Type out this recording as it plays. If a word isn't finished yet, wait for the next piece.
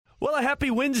Well, a happy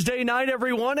Wednesday night,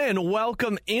 everyone, and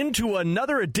welcome into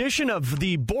another edition of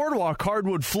the Boardwalk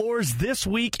Hardwood Floors This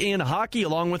Week in Hockey,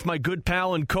 along with my good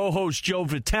pal and co-host Joe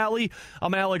Vitale.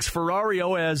 I'm Alex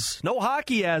Ferrario, as no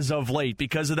hockey as of late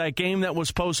because of that game that was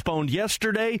postponed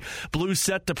yesterday. Blues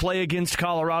set to play against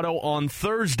Colorado on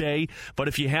Thursday, but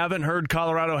if you haven't heard,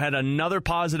 Colorado had another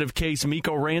positive case.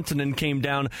 Mikko Rantanen came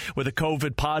down with a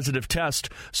COVID positive test,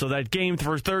 so that game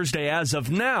for Thursday, as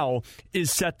of now,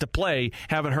 is set to play.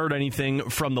 Haven't heard anything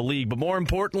from the league. But more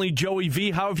importantly, Joey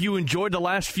V, how have you enjoyed the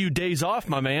last few days off,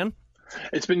 my man?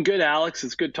 It's been good, Alex.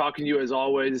 It's good talking to you as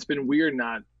always. It's been weird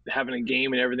not having a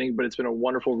game and everything, but it's been a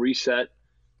wonderful reset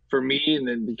for me, and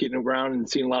then getting around and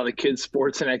seeing a lot of the kids'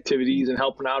 sports and activities and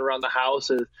helping out around the house,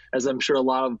 as I'm sure a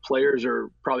lot of players are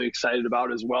probably excited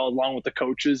about as well, along with the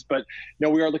coaches. But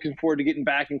we are looking forward to getting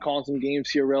back and calling some games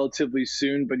here relatively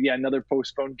soon. But yeah, another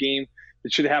postponed game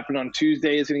that should have happened on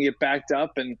Tuesday is going to get backed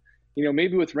up, and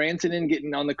maybe with Rantanen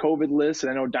getting on the COVID list,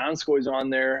 and I know Donskoy's on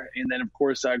there, and then, of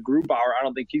course, Grubauer, I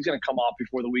don't think he's going to come off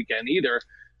before the weekend either.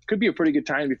 Could be a pretty good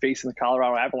time to be facing the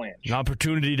Colorado Avalanche. An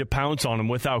opportunity to pounce on him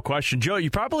without question. Joe,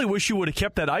 you probably wish you would have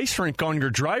kept that ice rink on your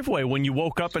driveway when you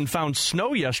woke up and found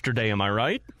snow yesterday, am I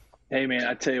right? Hey, man,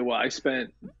 I tell you what, I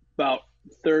spent about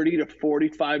 30 to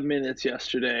 45 minutes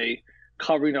yesterday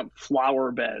covering up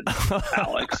flower beds,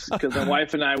 Alex, because my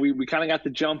wife and I, we kind of got the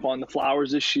jump on the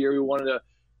flowers this year. We wanted to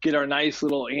get our nice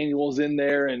little annuals in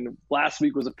there, and last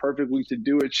week was a perfect week to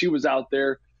do it. She was out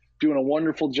there doing a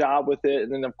wonderful job with it,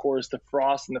 and then, of course, the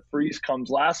frost and the freeze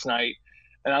comes last night,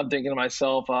 and I'm thinking to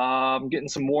myself, I'm getting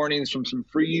some warnings from some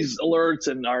freeze alerts,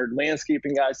 and our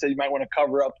landscaping guy said you might want to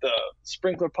cover up the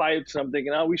sprinkler pipes, and I'm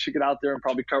thinking, we should get out there and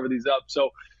probably cover these up. So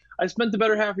I spent the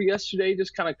better half of yesterday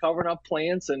just kind of covering up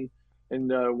plants and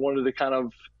wanted to kind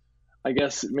of, I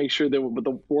guess, make sure that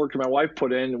the work my wife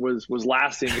put in was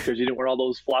lasting, because you didn't want all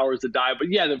those flowers to die. But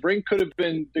yeah, the rink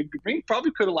probably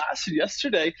could have lasted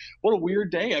yesterday. What a weird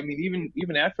day. I mean,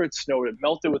 even after it snowed, it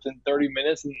melted within 30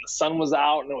 minutes, and the sun was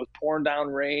out, and it was pouring down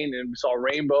rain, and we saw a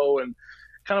rainbow, and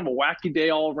kind of a wacky day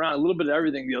all around. A little bit of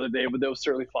everything the other day, but that was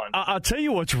certainly fun. I'll tell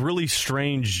you what's really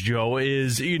strange, Joe,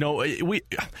 is I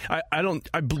don't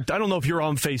know if you're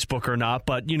on Facebook or not,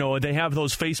 but they have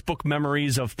those Facebook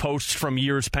memories of posts from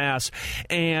years past,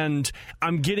 and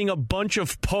I'm getting a bunch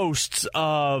of posts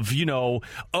of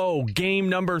game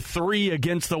number 3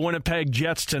 against the Winnipeg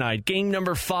Jets tonight, game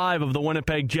number 5 of the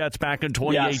Winnipeg Jets back in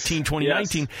 2018,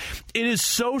 2019. Yes. It is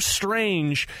so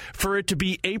strange for it to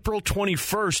be April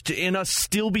 21st and us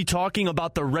still be talking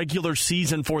about the regular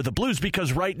season for the Blues,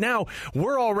 because right now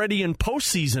we're already in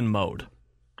postseason mode.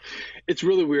 It's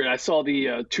really weird. I saw the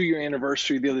 2-year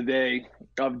anniversary the other day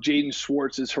of Jaden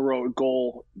Schwartz's heroic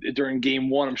goal during Game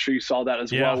 1. I'm sure you saw that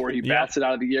as well, where he bats it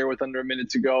out of the air with under a minute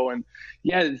to go. And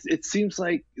yeah, it seems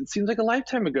like a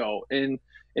lifetime ago. And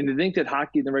to think that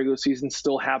hockey in the regular season is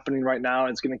still happening right now,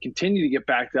 and it's going to continue to get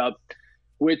backed up,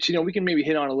 which we can maybe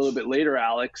hit on a little bit later,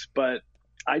 Alex. But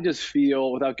I just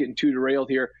feel, without getting too derailed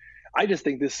here, I just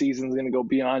think this season is going to go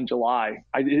beyond July.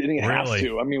 I think it has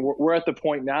to. I mean, we're at the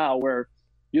point now where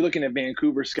you're looking at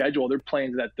Vancouver's schedule. They're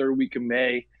playing that third week of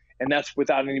May, and that's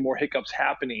without any more hiccups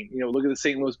happening. Look at the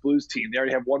St. Louis Blues team. They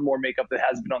already have one more makeup that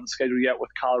hasn't been on the schedule yet with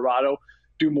Colorado.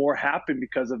 Do more happen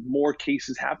because of more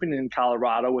cases happening in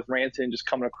Colorado, with Rantanen just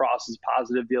coming across as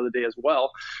positive the other day as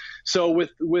well. So with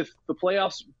the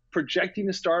playoffs projecting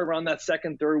to start around that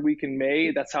second, third week in May,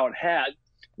 that's how it had.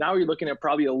 Now you're looking at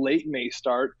probably a late May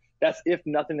start. That's if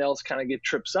nothing else kind of get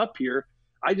trips up here.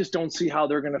 I just don't see how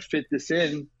they're going to fit this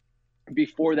in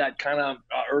before that kind of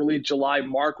early July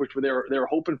mark, which they were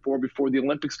hoping for before the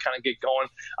Olympics kind of get going.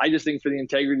 I just think for the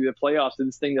integrity of the playoffs, if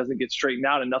this thing doesn't get straightened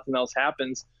out and nothing else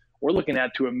happens, we're looking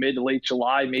at to a mid to late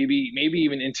July, maybe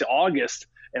even into August.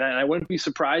 And I wouldn't be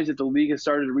surprised if the league has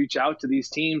started to reach out to these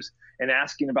teams and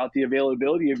asking about the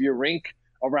availability of your rink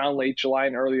around late July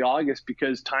and early August,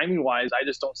 because timing-wise, I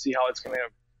just don't see how it's going to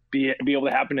be able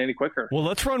to happen any quicker. Well,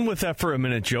 let's run with that for a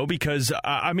minute, Joe, because,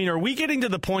 are we getting to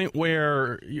the point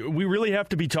where we really have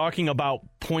to be talking about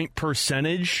point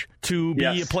percentage to be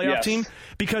a playoff team?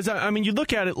 Because, you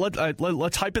look at it,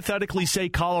 let's hypothetically say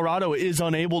Colorado is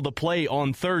unable to play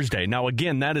on Thursday. Now,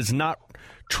 again, that is not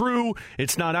true.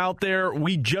 It's not out there.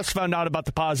 We just found out about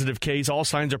the positive case. All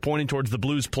signs are pointing towards the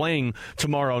Blues playing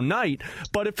tomorrow night.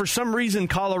 But if for some reason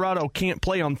Colorado can't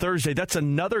play on Thursday, that's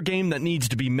another game that needs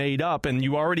to be made up, and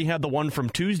you already had the one from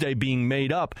Tuesday being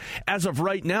made up. As of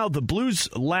right now, the Blues'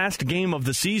 last game of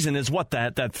the season is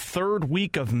that third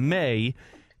week of May.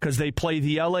 because they play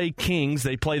the LA Kings,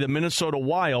 they play the Minnesota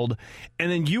Wild,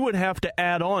 and then you would have to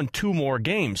add on 2 more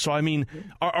games. So, I mean,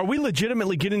 are we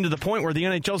legitimately getting to the point where the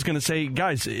NHL is going to say,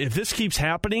 guys, if this keeps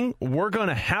happening, we're going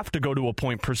to have to go to a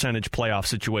point percentage playoff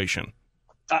situation?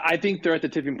 I think they're at the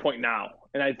tipping point now.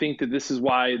 And I think that this is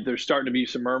why there's starting to be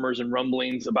some murmurs and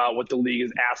rumblings about what the league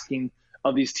is asking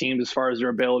of these teams as far as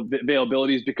their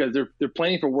availabilities, because they're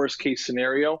planning for worst case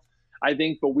scenario, I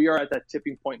think. But we are at that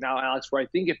tipping point now, Alex, where I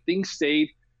think if things stayed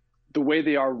the way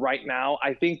they are right now,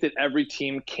 I think that every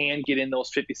team can get in those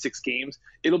 56 games.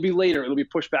 It'll be later. It'll be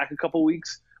pushed back a couple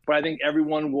weeks, but I think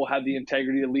everyone will have the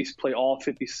integrity to at least play all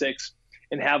 56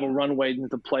 and have a runway into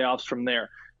the playoffs from there.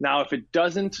 Now, if it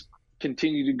doesn't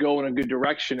continue to go in a good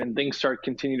direction and things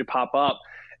continue to pop up,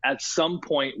 at some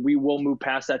point we will move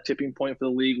past that tipping point for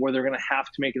the league where they're going to have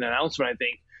to make an announcement, I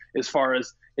think, as far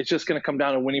as it's just going to come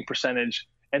down to winning percentage.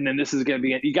 And then this is going to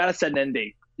be, you got to set an end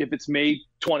date. If it's May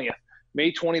 20th,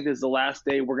 May 20th is the last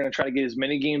day. We're going to try to get as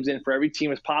many games in for every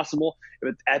team as possible.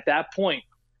 But at that point,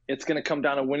 it's going to come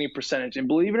down to winning percentage. And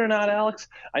believe it or not, Alex,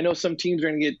 I know some teams are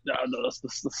going to get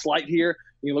the slight here.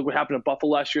 You look what happened to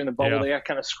Buffalo last year in the bubble. Yeah. They got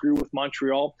kind of screwed with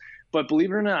Montreal. But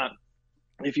believe it or not,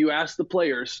 if you ask the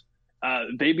players,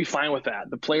 they'd be fine with that.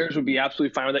 The players would be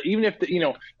absolutely fine with that. Even if,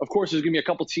 of course, there's going to be a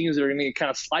couple teams that are going to get kind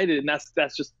of slighted, and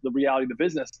that's just the reality of the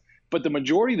business. But the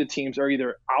majority of the teams are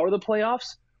either out of the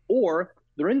playoffs or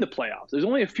they're in the playoffs. There's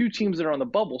only a few teams that are on the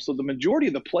bubble. So the majority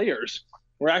of the players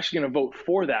were actually going to vote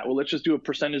for that. Well, let's just do a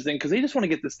percentage thing because they just want to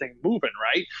get this thing moving,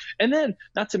 right? And then,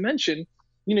 not to mention,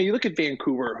 you look at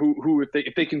Vancouver, who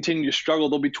if they continue to struggle,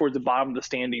 they'll be towards the bottom of the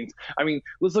standings. I mean,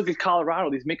 let's look at Colorado,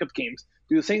 these makeup games.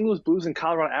 Do the St. Louis Blues and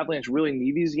Colorado Avalanche really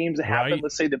need these games to happen? Right.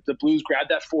 Let's say the Blues grab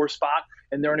that 4 spot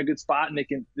and they're in a good spot, and they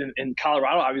can. And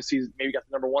Colorado obviously maybe got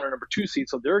the number 1 or number 2 seed,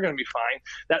 so they're going to be fine.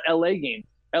 That LA game.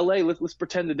 Let's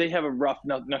pretend that they have a rough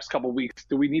next couple of weeks.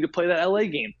 Do we need to play that LA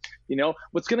game?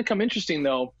 What's going to come interesting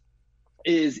though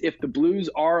is if the Blues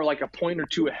are like a point or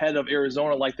 2 ahead of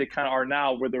Arizona, like they kind of are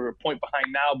now, where they're a point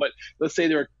behind now, but let's say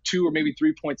they're 2 or maybe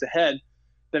 3 points ahead,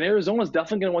 then Arizona's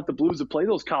definitely going to want the Blues to play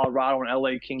those Colorado and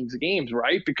LA Kings games,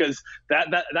 right? Because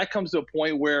that comes to a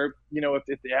point where,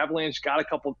 if the Avalanche got a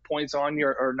couple points on you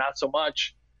or not so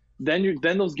much, then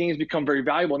those games become very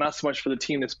valuable, not so much for the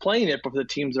team that's playing it, but for the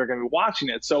teams that are going to be watching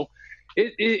it. So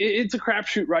it's a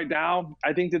crapshoot right now.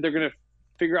 I think that they're going to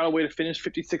figure out a way to finish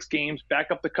 56 games,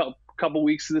 back up the couple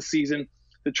weeks of the season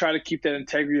to try to keep that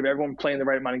integrity of everyone playing the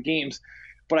right amount of games.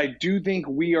 But I do think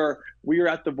we are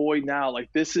at the void now. Like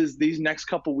these next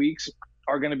couple weeks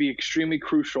are going to be extremely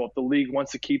crucial if the league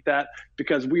wants to keep that,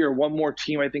 because we are one more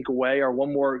team, I think, away, or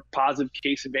one more positive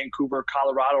case in Vancouver,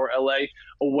 Colorado, or LA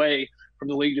away from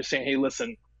the league just saying, hey,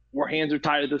 listen, our hands are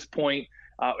tied at this point.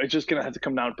 It's just going to have to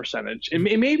come down to percentage. And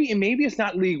maybe it's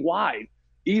not league wide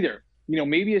either.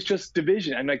 Maybe it's just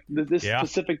division. And like this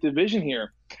specific division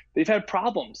here, they've had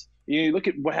problems. You look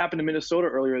at what happened to Minnesota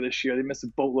earlier this year. They missed a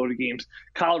boatload of games.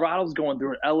 Colorado's going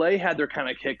through it. LA had their kind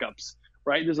of hiccups,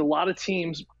 right? There's a lot of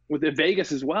teams with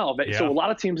Vegas as well. Yeah. So a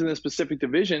lot of teams in this Pacific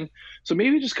division. So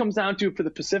maybe it just comes down to, for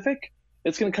the Pacific,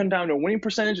 it's going to come down to a winning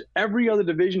percentage. Every other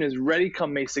division is ready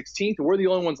come May 16th. We're the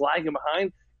only ones lagging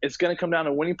behind. It's going to come down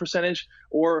to winning percentage.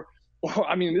 Or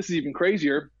I mean, this is even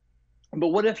crazier. But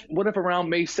what if around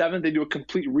May 7th they do a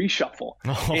complete reshuffle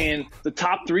and the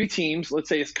top 3 teams, let's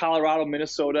say it's Colorado,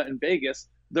 Minnesota, and Vegas,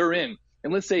 they're in.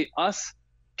 And let's say us,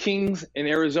 Kings, and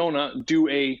Arizona do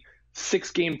a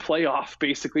 6-game playoff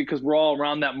basically, because we're all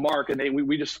around that mark, and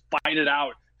we just fight it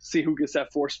out, see who gets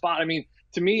that 4th spot. I mean,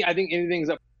 to me, I think anything's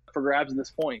up for grabs at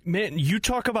this point. Man, you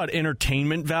talk about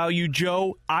entertainment value,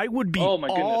 Joe. I would be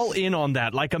all in on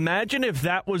that. Like, imagine if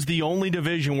that was the only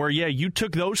division where, you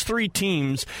took those 3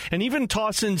 teams and even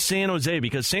toss in San Jose,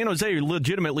 because San Jose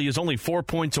legitimately is only 4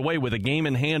 points away with a game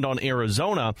in hand on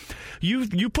Arizona.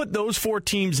 You put those 4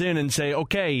 teams in and say,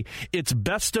 okay, it's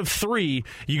best of 3.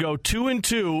 You go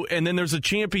 2-2, and then there's a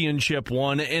championship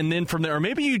one, and then from there, or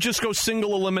maybe you just go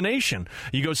single elimination.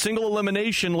 You go single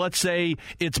elimination, let's say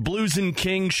it's Blues and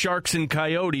Kings, Sharks and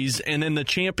Coyotes, and then the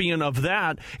champion of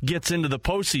that gets into the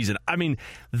postseason. I mean,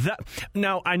 that.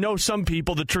 Now, I know some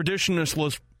people, the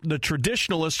traditionalists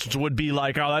would be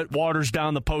like, oh, that waters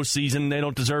down the postseason. They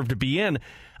don't deserve to be in.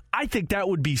 I think that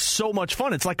would be so much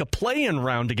fun. It's like a play-in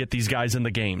round to get these guys in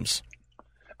the games.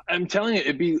 I'm telling you,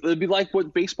 it'd be like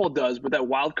what baseball does with that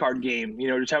wild card game.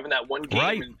 Just having that one game.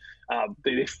 Right. And,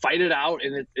 they fight it out,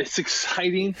 and it's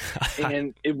exciting.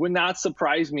 And it would not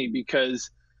surprise me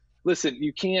because, listen,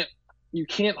 you can't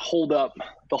hold up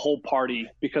the whole party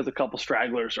because a couple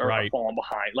stragglers are falling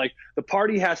behind. Like, the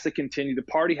party has to continue. The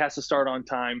party has to start on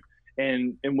time.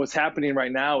 And what's happening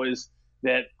right now is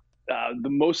that The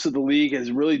most of the league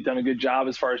has really done a good job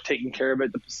as far as taking care of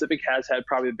it. The Pacific has had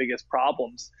probably the biggest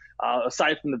problems,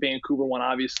 aside from the Vancouver one,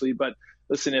 obviously. But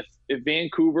listen, if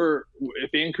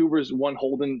Vancouver's one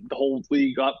holding the whole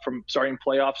league up from starting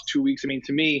playoffs 2 weeks, I mean,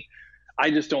 to me, I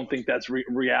just don't think that's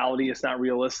reality. It's not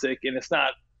realistic, and it's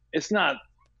just not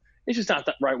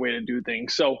the right way to do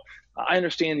things. So I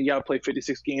understand you got to play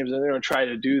 56 games, and they're going to try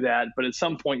to do that. But at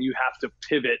some point, you have to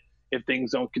pivot if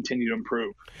things don't continue to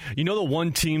improve. You know, the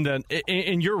one team that,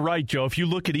 and you're right, Joe, if you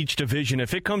look at each division,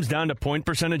 if it comes down to point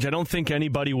percentage, I don't think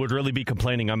anybody would really be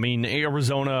complaining. I mean,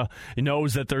 Arizona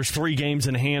knows that there's 3 games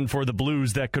in hand for the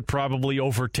Blues that could probably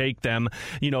overtake them.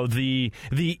 You know, the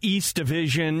East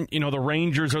Division, you know, the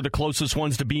Rangers are the closest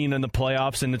ones to being in the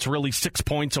playoffs, and it's really 6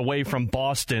 points away from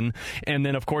Boston. And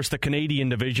then, of course, the Canadian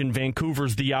Division,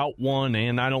 Vancouver's the out one,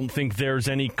 and I don't think there's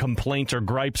any complaints or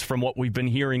gripes from what we've been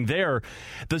hearing there.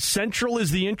 The Central is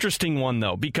the interesting one,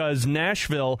 though, because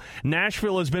Nashville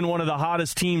has been one of the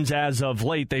hottest teams as of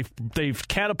late. They've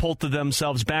catapulted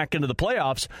themselves back into the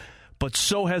playoffs, but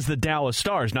so has the Dallas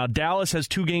Stars. Now, Dallas has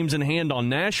 2 games in hand on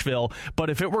Nashville,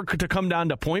 but if it were to come down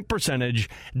to point percentage,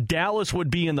 Dallas would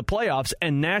be in the playoffs,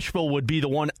 and Nashville would be the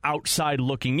one outside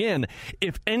looking in.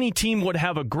 If any team would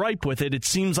have a gripe with it, it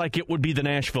seems like it would be the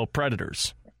Nashville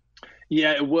Predators.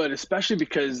 Yeah, it would, especially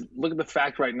because look at the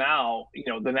fact right now, you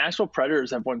know, the Nashville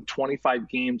Predators have won 25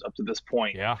 games up to this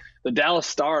point. Yeah. The Dallas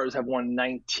Stars have won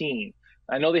 19.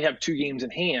 I know they have 2 games in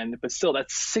hand, but still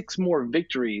that's 6 more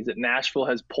victories that Nashville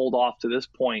has pulled off to this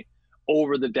point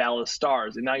over the Dallas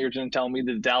Stars. And now you're going to tell me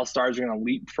the Dallas Stars are going to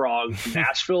leapfrog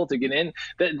Nashville to get in?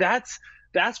 That's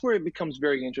where it becomes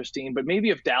very interesting. But maybe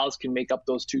if Dallas can make up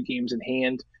those 2 games in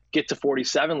hand, get to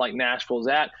 47 like Nashville's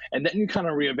at, and then you kind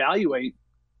of reevaluate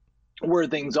where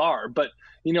things are. But,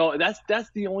 you know,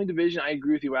 that's the only division I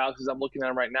agree with you, Alex, as I'm looking at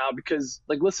them right now, because,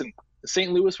 like, listen,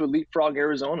 St. Louis would leapfrog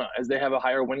Arizona as they have a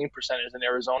higher winning percentage than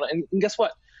Arizona. And guess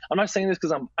what? I'm not saying this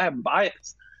because I have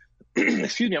bias.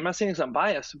 Excuse me. I'm not saying this because I'm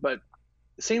biased, but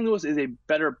St. Louis is a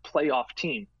better playoff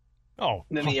team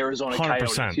than the Arizona 100%.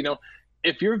 Coyotes. You know,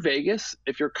 if you're Vegas,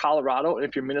 if you're Colorado, and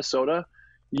if you're Minnesota,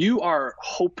 you are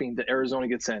hoping that Arizona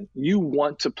gets in. You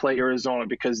want to play Arizona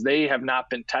because they have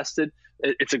not been tested.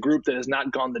 It's a group that has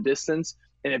not gone the distance.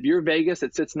 And if you're Vegas,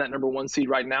 it sits in that number 1 seed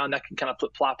right now, and that can kind of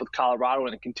flip-flop with Colorado,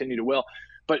 and it continue to will.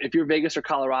 But if you're Vegas or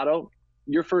Colorado,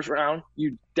 your first round,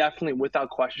 you definitely,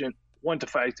 without question, want to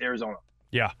fight Arizona.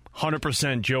 Yeah,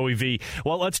 100%, Joey V.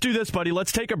 Well, let's do this, buddy.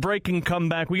 Let's take a break and come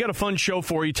back. We got a fun show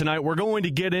for you tonight. We're going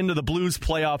to get into the Blues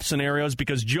playoff scenarios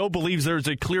because Joe believes there's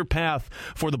a clear path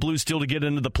for the Blues still to get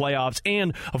into the playoffs.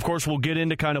 And, of course, we'll get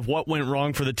into kind of what went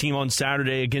wrong for the team on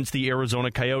Saturday against the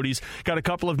Arizona Coyotes. Got a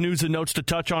couple of news and notes to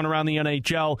touch on around the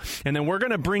NHL. And then we're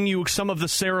going to bring you some of the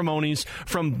ceremonies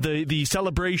from the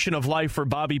celebration of life for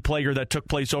Bobby Plager that took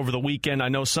place over the weekend. I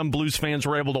know some Blues fans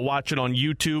were able to watch it on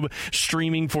YouTube,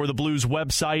 streaming for the Blues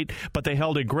website, but they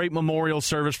held a great memorial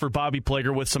service for Bobby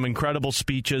Plager with some incredible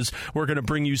speeches. We're going to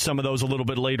bring you some of those a little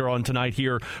bit later on tonight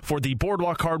here for the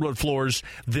Boardwalk Hardwood Floors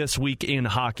This Week in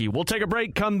Hockey. We'll take a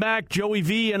break, come back. Joey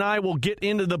V and I will get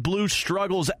into the Blues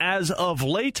struggles as of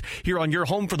late here on your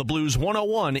home for the Blues,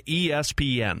 101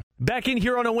 ESPN. Back in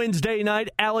here on a Wednesday night,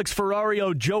 Alex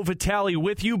Ferrario, Joe Vitale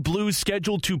with you. Blues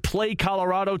scheduled to play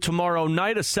Colorado tomorrow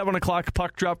night, a 7 o'clock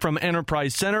puck drop from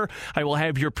Enterprise Center. I will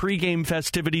have your pregame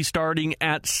festivity starting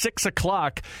at 6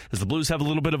 o'clock as the Blues have a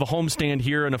little bit of a homestand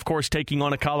here and, of course, taking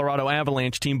on a Colorado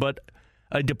Avalanche team, but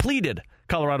a depleted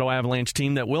Colorado Avalanche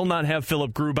team that will not have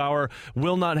Philip Grubauer,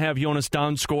 will not have Jonas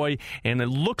Donskoy, and it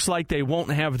looks like they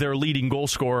won't have their leading goal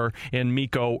scorer in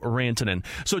Mikko Rantanen.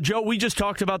 So, Joe, we just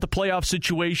talked about the playoff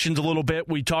situations a little bit.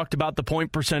 We talked about the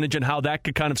point percentage and how that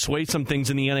could kind of sway some things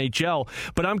in the NHL.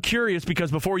 But I'm curious because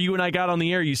before you and I got on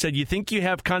the air, you said you think you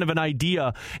have kind of an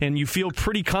idea and you feel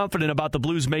pretty confident about the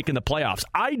Blues making the playoffs.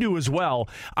 I do as well.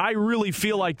 I really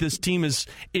feel like this team is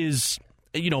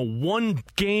one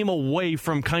game away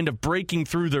from kind of breaking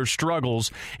through their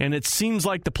struggles, and it seems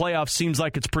like the playoffs seems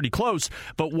like it's pretty close.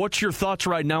 But what's your thoughts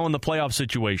right now on the playoff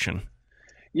situation?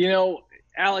 You know,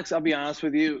 Alex, I'll be honest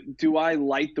with you. Do I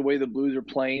like the way the Blues are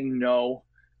playing? No.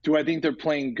 Do I think they're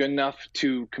playing good enough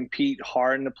to compete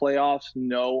hard in the playoffs?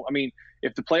 No. I mean,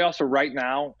 if the playoffs are right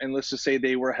now, and let's just say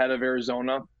they were ahead of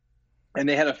Arizona, and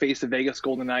they had to face the Vegas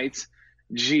Golden Knights,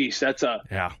 geez, that's a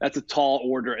tall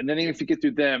order. And then even if you get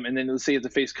through them, and then let's say you have to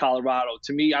face Colorado,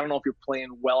 to me, I don't know if you're playing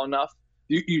well enough.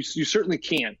 You certainly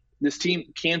can. This team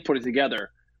can put it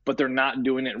together, but they're not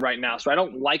doing it right now. So I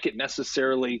don't like it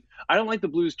necessarily. I don't like the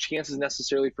Blues' chances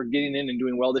necessarily for getting in and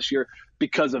doing well this year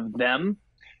because of them.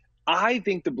 I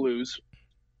think the Blues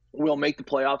will make the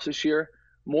playoffs this year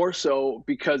more so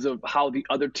because of how the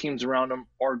other teams around them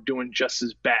are doing just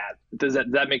as bad. Does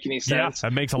that make any sense? Yeah,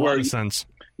 that makes a lot of sense.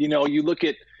 You look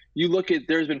at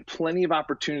there's been plenty of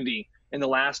opportunity in the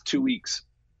last 2 weeks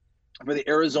for the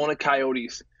Arizona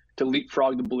Coyotes to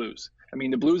leapfrog the Blues. I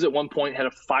mean, the Blues at one point had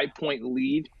a 5-point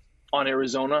lead on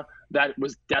Arizona. That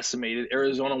was decimated.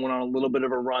 Arizona went on a little bit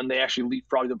of a run. They actually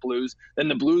leapfrogged the Blues. Then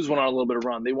the Blues went on a little bit of a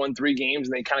run. They won 3 games,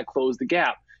 and they kind of closed the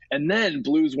gap. And then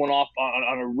Blues went off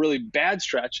on a really bad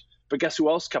stretch. But guess who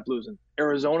else kept losing?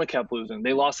 Arizona kept losing.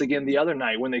 They lost again the other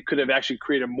night when they could have actually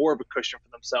created more of a cushion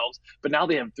for themselves. But now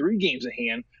they have 3 games in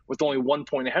hand with only 1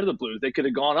 point ahead of the Blues. They could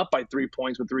have gone up by 3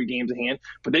 points with 3 games in hand,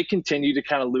 but they continue to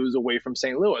kind of lose away from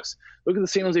St. Louis. Look at the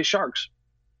San Jose Sharks.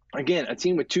 Again, a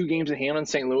team with 2 games in hand on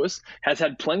St. Louis has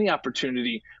had plenty of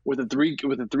opportunity with a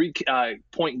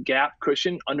 3-point gap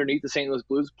cushion underneath the St. Louis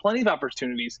Blues. Plenty of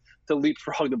opportunities to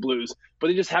leapfrog the Blues, but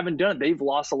they just haven't done it. They've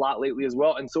lost a lot lately as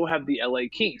well, and so have the LA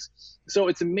Kings. So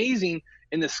it's amazing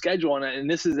in the schedule, and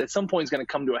this is at some point is going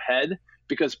to come to a head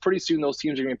because pretty soon those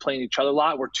teams are going to be playing each other a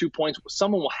lot. Where 2 points,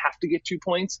 someone will have to get 2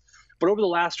 points. But over the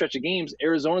last stretch of games,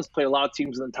 Arizona's played a lot of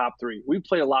teams in the top 3. We've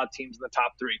played a lot of teams in the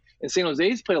top 3. And San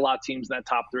Jose's played a lot of teams in that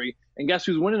top 3. And guess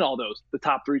who's winning all those? The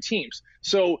top 3 teams.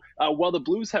 So while the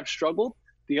Blues have struggled,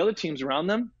 the other teams around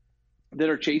them that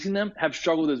are chasing them have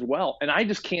struggled as well. And I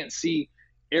just can't see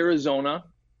Arizona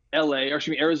or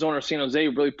San Jose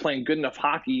really playing good enough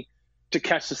hockey to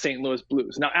catch the St. Louis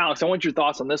Blues. Now, Alex, I want your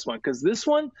thoughts on this one because this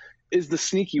one is the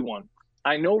sneaky one.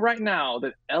 I know right now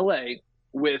that LA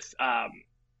with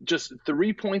just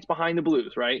 3 points behind the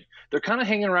Blues, right? They're kind of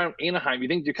hanging around Anaheim. You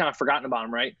think you're kind of forgotten about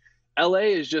them, right? LA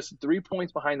is just 3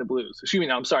 points behind the Blues.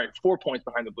 4 points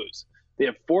behind the Blues. They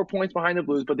have 4 points behind the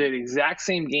Blues, but they have the exact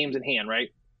same games in hand, right?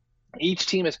 Each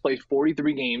team has played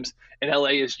 43 games, and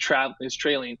LA is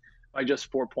trailing by just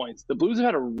 4 points. The Blues have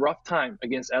had a rough time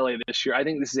against LA this year. I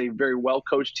think this is a very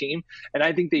well-coached team, and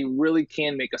I think they really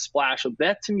can make a splash. So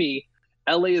that, to me,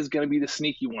 LA is going to be the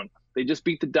sneaky one. They just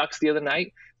beat the Ducks the other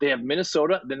night. They have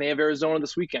Minnesota. Then they have Arizona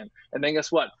this weekend. And then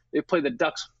guess what? They play the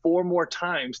Ducks 4 more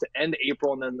times to end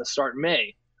April and then to start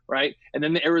May, right? And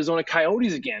then the Arizona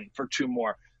Coyotes again for 2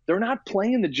 more. They're not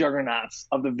playing the juggernauts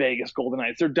of the Vegas Golden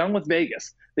Knights. They're done with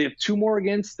Vegas. They have 2 more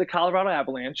against the Colorado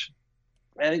Avalanche.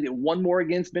 I think they have 1 more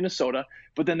against Minnesota.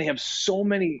 But then they have so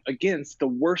many against the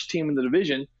worst team in the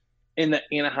division in the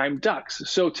Anaheim Ducks.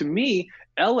 So to me,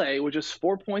 LA, which is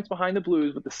 4 points behind the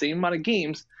Blues with the same amount of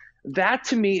games, that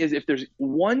to me is if there's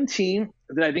one team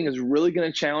that I think is really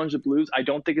going to challenge the Blues, I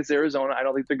don't think it's Arizona. I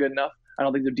don't think they're good enough. I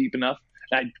don't think they're deep enough.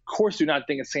 And I, of course, do not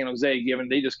think it's San Jose, given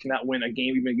they just cannot win a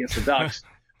game even against the Ducks.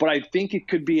 But I think it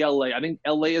could be LA. I think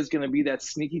LA is going to be that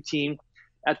sneaky team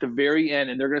at the very end,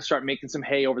 and they're going to start making some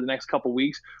hay over the next couple of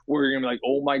weeks where you're going to be like,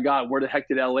 oh, my God, where the heck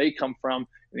did LA come from?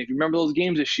 And if you remember those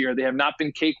games this year, they have not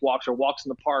been cakewalks or walks in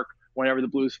the park whenever the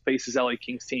Blues faces LA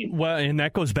Kings team. Well, and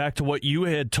that goes back to what you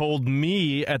had told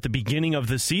me at the beginning of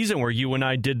the season where you and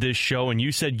I did this show, and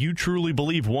you said you truly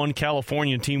believe one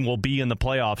California team will be in the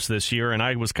playoffs this year, and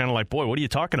I was kind of like, boy, what are you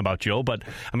talking about, Joe? But,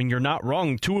 I mean, you're not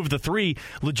wrong. 2 of the 3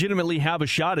 legitimately have a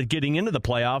shot at getting into the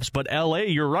playoffs, but L.A.,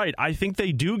 you're right. I think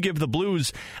they do give the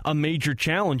Blues a major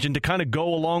challenge, and to kind of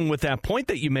go along with that point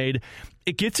that you made,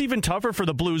 it gets even tougher for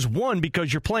the Blues, one,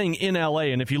 because you're playing in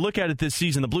L.A., and if you look at it this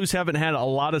season, the Blues haven't had a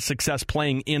lot of success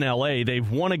playing in L.A. They've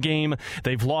won a game,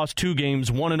 they've lost 2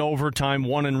 games, 1 in overtime,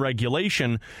 1 in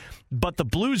regulation, but the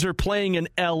Blues are playing in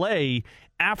L.A.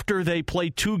 after they play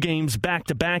 2 games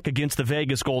back-to-back against the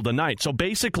Vegas Golden Knights. So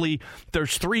basically,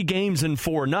 there's 3 games in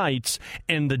 4 nights,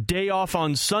 and the day off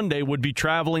on Sunday would be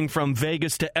traveling from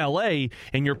Vegas to L.A.,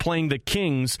 and you're playing the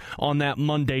Kings on that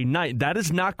Monday night. That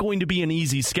is not going to be an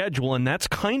easy schedule, and that's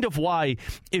kind of why,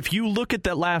 if you look at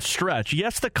that last stretch,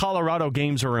 yes, the Colorado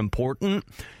games are important,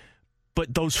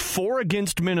 but those 4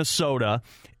 against Minnesota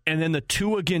and then the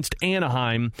 2 against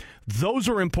Anaheim, those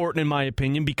are important in my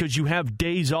opinion because you have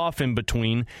days off in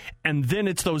between, and then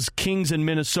it's those Kings and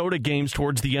Minnesota games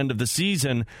towards the end of the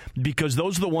season because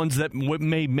those are the ones that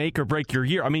may make or break your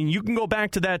year. I mean, you can go back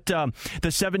to that the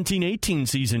 17-18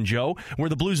 season, Joe, where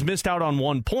the Blues missed out on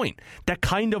 1 point. That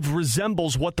kind of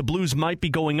resembles what the Blues might be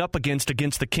going up against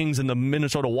the Kings and the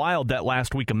Minnesota Wild that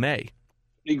last week of May.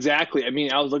 Exactly. I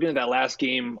mean, I was looking at that last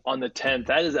game on the 10th.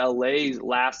 That is LA's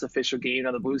last official game.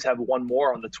 Now, the Blues have 1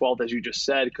 more on the 12th, as you just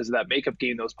said, because of that makeup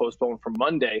game that was postponed from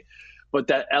Monday. But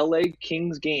that LA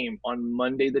Kings game on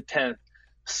Monday the 10th,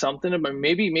 something about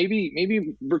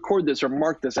maybe record this or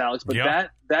mark this, Alex. But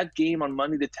that game on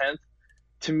Monday the 10th,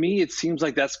 to me, it seems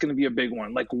like that's going to be a big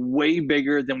one, like way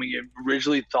bigger than we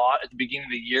originally thought at the beginning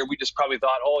of the year. We just probably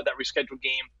thought, oh, that rescheduled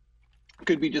game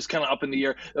could be just kind of up in the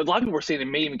air. A lot of people were saying it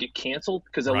may even get canceled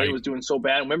because LA was doing so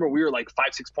bad. Remember, we were like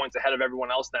 5-6 points ahead of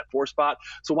everyone else in that 4 spot.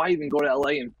 So why even go to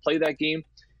LA and play that game?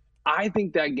 I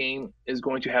think that game is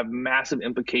going to have massive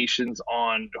implications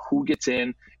on who gets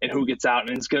in and who gets out.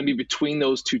 And it's going to be between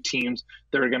those two teams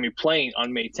that are going to be playing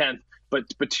on May 10th. But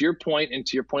to your point, and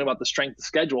to your point about the strength of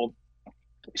schedule,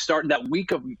 start that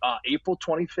week of April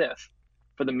 25th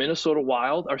for the Minnesota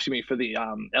Wild, or excuse me, for the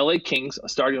LA Kings,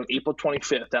 starting on April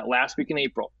 25th, that last week in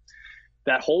April.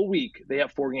 That whole week, they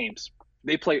have 4 games.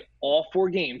 They play all 4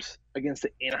 games against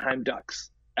the Anaheim Ducks.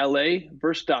 LA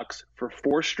versus Ducks for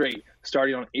 4 straight,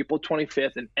 starting on April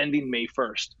 25th and ending May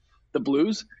 1st. The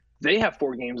Blues, they have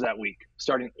 4 games that week,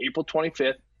 starting April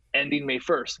 25th, ending May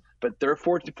 1st. But their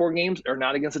 4 games are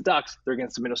not against the Ducks; they're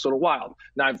against the Minnesota Wild.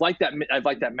 Now, I've liked that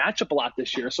matchup a lot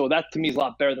this year, so that to me is a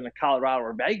lot better than a Colorado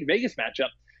or Vegas matchup.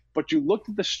 But you look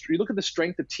at the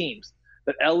strength of teams.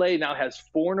 That LA now has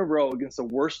 4 in a row against the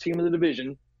worst team of the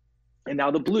division, and now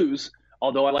the Blues,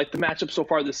 although I like the matchup so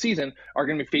far this season, are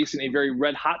going to be facing a very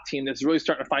red-hot team that's really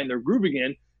starting to find their groove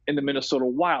again in the Minnesota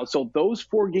Wild. So those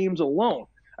 4 games alone,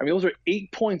 I mean, those are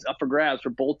 8 points up for grabs for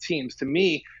both teams. To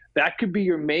me, that could be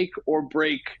your make or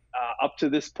break up to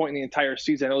this point in the entire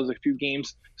season. I know there's a few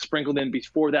games sprinkled in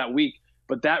before that week,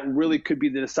 but that really could be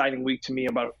the deciding week to me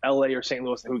about LA or St.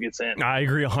 Louis and who gets in. I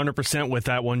agree 100% with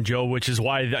that one, Joe, which is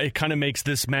why it kind of makes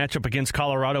this matchup against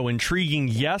Colorado intriguing,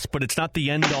 yes, but it's not the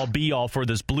end-all, be-all for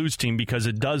this Blues team because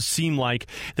it does seem like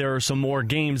there are some more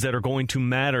games that are going to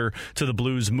matter to the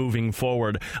Blues moving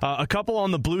forward. A couple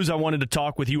on the Blues I wanted to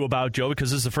talk with you about, Joe,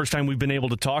 because this is the first time we've been able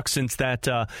to talk since that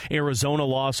Arizona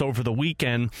loss over the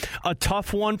weekend. A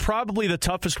tough one, probably the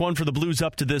toughest one for the Blues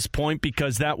up to this point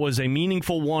because that was a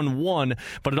meaningful 1-1,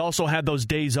 but it also had those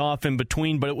days off in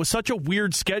between. But it was such a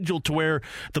weird schedule to where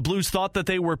the Blues thought that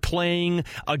they were playing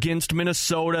against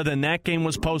Minnesota, then that game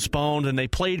was postponed, and they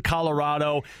played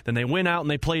Colorado, then they went out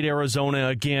and they played Arizona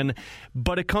again.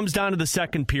 But it comes down to the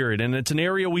second period, and it's an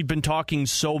area we've been talking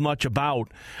so much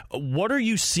about. What are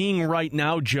you seeing right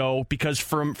now, Joe? Because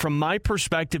from my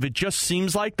perspective, it just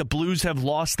seems like the Blues have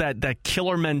lost that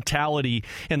killer mentality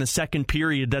in the second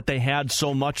period that they had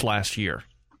so much last year.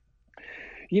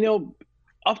 You know,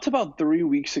 up to about 3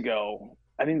 weeks ago,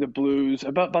 I think the Blues,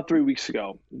 about 3 weeks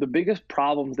ago, the biggest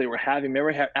problems they were having,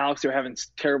 remember, Alex, they were having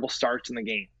terrible starts in the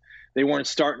game. They weren't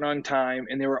starting on time,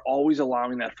 and they were always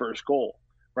allowing that first goal,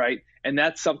 right? And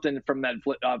that's something from that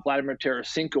Vladimir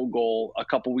Tarasenko goal a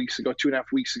couple weeks ago, 2.5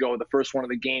 weeks ago, the first one of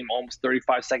the game, almost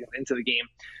 35 seconds into the game.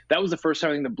 That was the first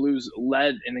time I think the Blues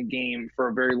led in a game for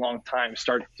a very long time,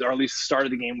 or at least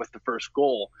started the game with the first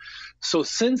goal. So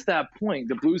since that point,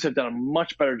 the Blues have done a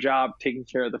much better job taking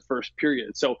care of the first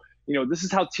period. So, you know, this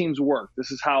is how teams work.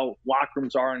 This is how locker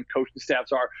rooms are and coaching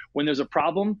staffs are. When there's a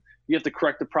problem, you have to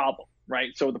correct the problem.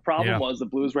 Right. So the problem was the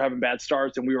Blues were having bad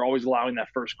starts and we were always allowing that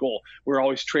first goal. We were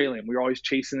always trailing. We were always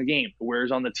chasing the game.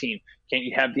 Where's on the team? Can't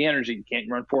you have the energy? You can't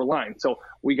run 4 lines. So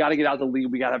we got to get out of the lead.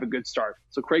 We got to have a good start.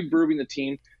 So Craig Berube and the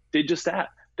team did just that.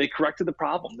 They corrected the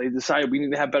problem. They decided we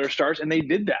need to have better starts, and they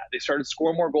did that. They started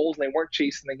scoring more goals, and they weren't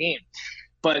chasing the game.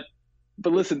 But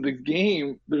listen, the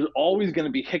game, there's always going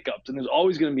to be hiccups, and there's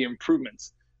always going to be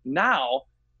improvements. Now,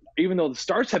 even though the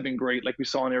starts have been great, like we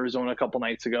saw in Arizona a couple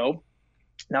nights ago,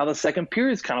 now the second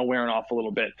period is kind of wearing off a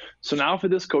little bit. So now for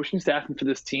this coaching staff and for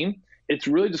this team, it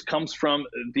really just comes from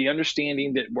the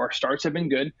understanding that our starts have been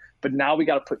good, but now we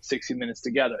got to put 60 minutes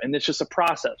together. And it's just a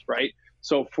process, right?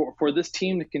 So for this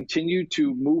team to continue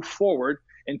to move forward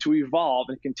and to evolve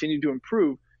and continue to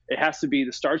improve, it has to be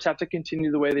the starts have to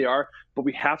continue the way they are, but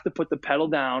we have to put the pedal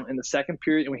down in the second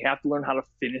period, and we have to learn how to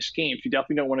finish games. You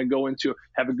definitely don't want to go into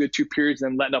have a good 2 periods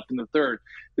and then let up in the third.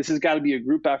 This has got to be a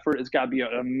group effort. It's got to be an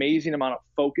amazing amount of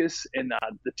focus, and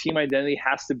the team identity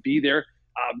has to be there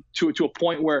to a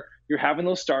point where you're having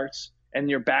those starts and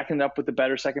you're backing it up with the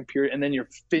better second period, and then you're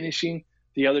finishing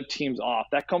the other teams off.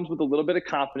 That comes with a little bit of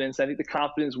confidence. I think the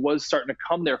confidence was starting to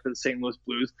come there for the St. Louis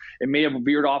Blues. It may have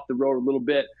veered off the road a little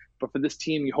bit, but for this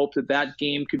team, you hope that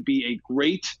game could be a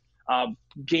great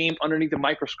game underneath the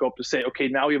microscope to say, okay,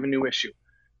 now we have a new issue.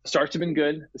 The starts have been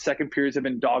good. The second periods have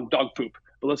been dog poop.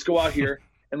 But let's go out here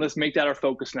and let's make that our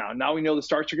focus now. Now we know the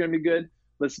starts are going to be good.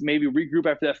 Let's maybe regroup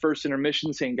after that first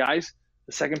intermission saying, guys,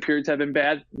 the second periods have been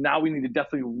bad. Now we need to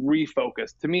definitely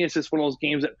refocus. To me, it's just one of those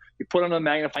games that you put on a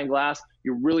magnifying glass,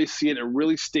 you really see it, it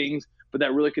really stings, but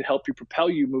that really could help you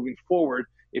propel you moving forward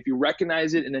if you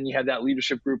recognize it, and then you have that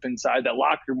leadership group inside that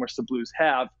locker room, which the Blues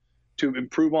have, to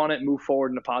improve on it, move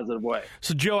forward in a positive way.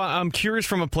 So, Joe, I'm curious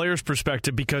from a player's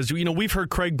perspective because, we've heard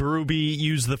Craig Berube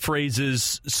use the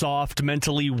phrases soft,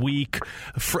 mentally weak,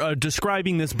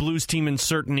 describing this Blues team in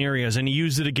certain areas, and he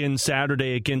used it again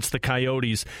Saturday against the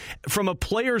Coyotes. From a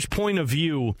player's point of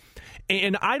view,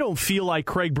 and I don't feel like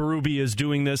Craig Berube is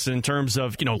doing this in terms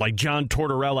of, like John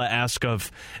Tortorella-esque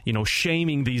of,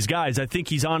 shaming these guys. I think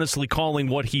he's honestly calling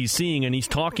what he's seeing, and he's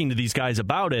talking to these guys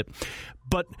about it.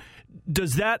 But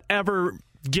does that ever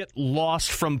get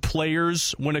lost from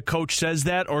players when a coach says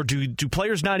that, or do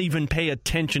players not even pay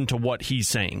attention to what he's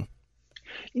saying?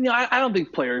 I don't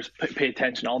think players pay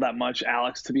attention all that much,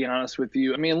 Alex, to be honest with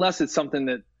you. I mean, unless it's something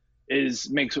that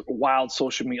makes wild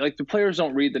social media. Like, the players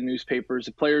don't read the newspapers.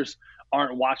 The players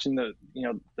aren't watching the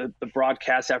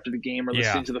broadcast after the game or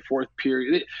listening to the fourth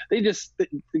period. They just,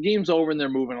 the game's over and they're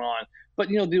moving on. But,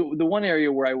 the one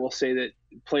area where I will say that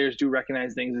players do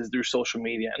recognize things is through social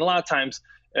media. And a lot of times,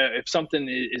 if something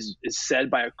is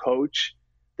said by a coach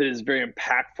that is very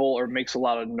impactful or makes a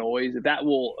lot of noise, that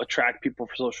will attract people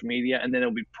for social media, and then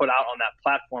it'll be put out on that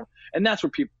platform. And that's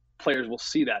where players will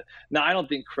see that. Now, I don't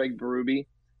think Craig Berube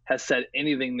has said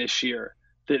anything this year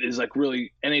that is like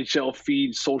really NHL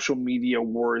feed social media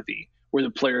worthy, where the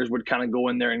players would kind of go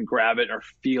in there and grab it or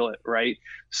feel it, right?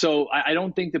 So I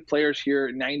don't think the players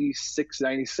hear 96,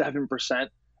 97%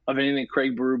 of anything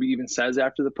Craig Berube even says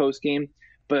after the post game.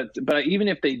 But even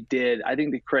if they did, I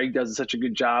think that Craig does such a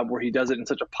good job where he does it in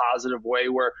such a positive way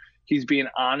where he's being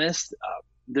honest.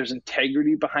 There's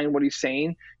integrity behind what he's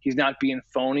saying. He's not being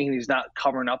phony and he's not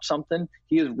covering up something.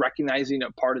 He is recognizing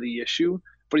a part of the issue.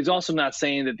 But he's also not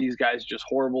saying that these guys are just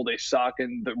horrible, they suck,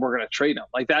 and that we're going to trade them.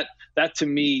 Like that to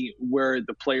me, where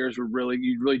the players were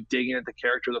you really dig into the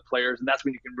character of the players, and that's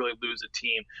when you can really lose a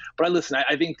team. But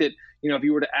I think that, if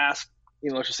you were to ask,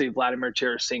 let's just say Vladimir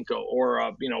Tarasenko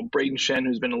or, Braden Shen,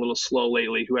 who's been a little slow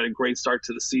lately, who had a great start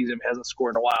to the season, hasn't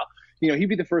scored in a while, he'd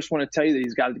be the first one to tell you that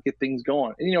he's got to get things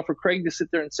going. And, for Craig to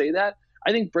sit there and say that,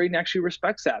 I think Braden actually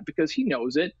respects that because he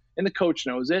knows it and the coach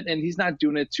knows it, and he's not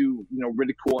doing it to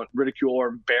ridicule or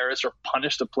embarrass or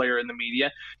punish the player in the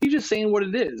media. He's just saying what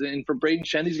it is. And for Braden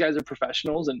Shen, these guys are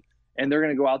professionals, and they're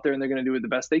going to go out there and they're going to do it the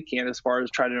best they can as far as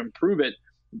try to improve it.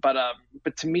 But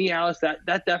to me, Alice, that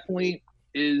definitely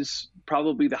is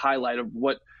probably the highlight of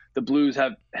what the Blues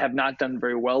have not done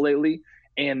very well lately,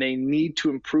 and they need to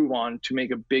improve on to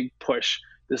make a big push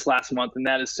this last month, and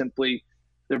that is simply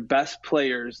their best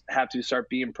players have to start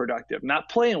being productive, not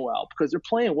playing well, because they're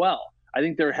playing well. I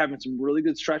think they're having some really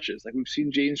good stretches. Like, we've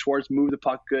seen Jaden Schwartz move the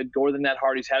puck good, go to the net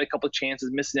hard. He's had a couple of chances,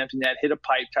 missed an empty net, hit a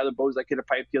pipe. Tyler Bozak hit a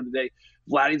pipe the other day.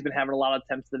 Vladdy's been having a lot of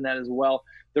attempts to the net as well.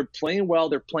 They're playing well.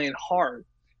 They're playing hard,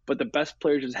 but the best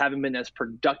players just haven't been as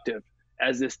productive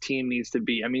as this team needs to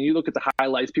be. I mean, you look at the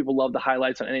highlights. People love the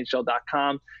highlights on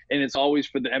NHL.com, and it's always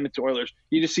for the Edmonton Oilers.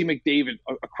 You just see McDavid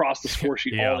across the score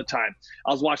sheet all the time.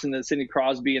 I was watching the Sidney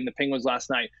Crosby and the Penguins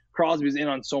last night. Crosby's in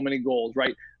on so many goals,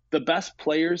 right? The best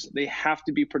players, they have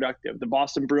to be productive. The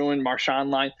Boston Bruin,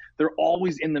 Marchand line, they're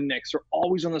always in the mix. They're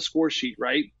always on the score sheet,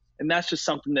 right? And that's just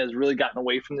something that has really gotten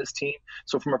away from this team.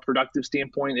 So from a productive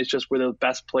standpoint, it's just where the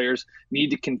best players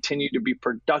need to continue to be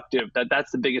productive.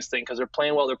 That's the biggest thing, because they're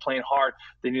playing well, they're playing hard.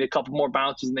 They need a couple more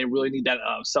bounces, and they really need that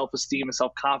self-esteem and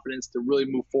self-confidence to really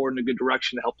move forward in a good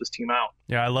direction to help this team out.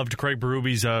 Yeah, I loved Craig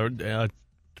Berube's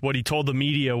what he told the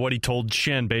media, what he told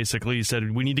Shen, basically. He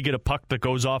said, we need to get a puck that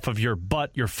goes off of your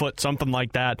butt, your foot, something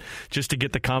like that, just to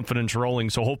get the confidence rolling.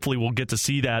 So hopefully we'll get to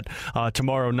see that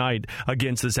tomorrow night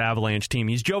against this Avalanche team.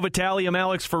 He's Joe Vitale. I'm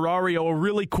Alex Ferrario. A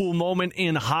really cool moment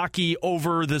in hockey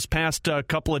over this past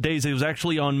couple of days. It was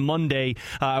actually on Monday.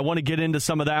 I want to get into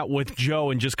some of that with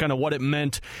Joe and just kind of what it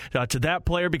meant to that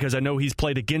player, because I know he's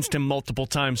played against him multiple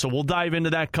times. So we'll dive into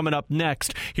that coming up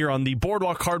next here on the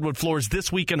Boardwalk Hardwood Floors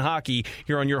This Week in Hockey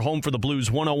here on your home for the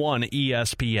Blues, 101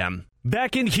 ESPN.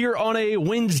 Back in here on a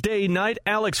Wednesday night,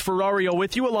 Alex Ferrario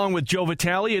with you, along with Joe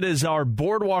Vitale. It is our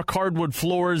Boardwalk Hardwood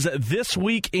Floors This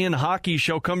Week in Hockey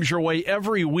show. Comes your way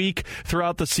every week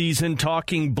throughout the season,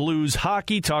 talking Blues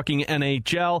hockey, talking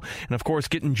NHL, and of course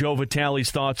getting Joe Vitale's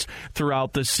thoughts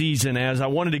throughout the season. As I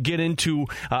wanted to get into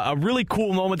a really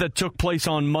cool moment that took place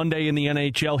on Monday in the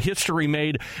NHL, history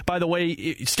made. By the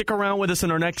way, stick around with us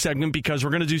in our next segment, because we're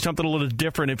going to do something a little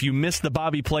different. If you missed the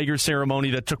Bob Plager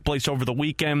ceremony that took place over the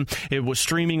weekend, It was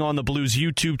streaming on the Blues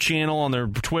YouTube channel, on their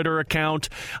Twitter account.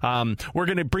 We're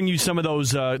going to bring you some of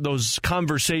those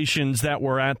conversations that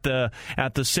were at the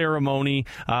ceremony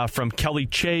from Kelly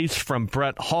Chase, from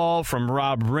Brett Hall, from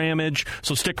Rob Ramage.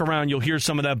 So stick around. You'll hear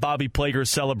some of that Bobby Plager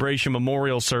celebration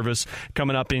memorial service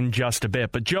coming up in just a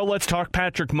bit. But, Joe, let's talk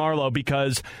Patrick Marleau,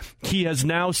 because he has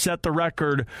now set the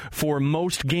record for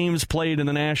most games played in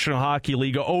the National Hockey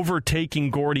League, overtaking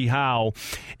Gordie Howe.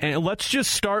 And let's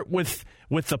just start with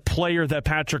the player that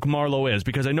Patrick Marleau is,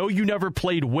 because I know you never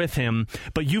played with him,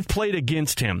 but you've played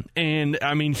against him. And,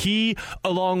 I mean, he,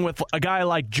 along with a guy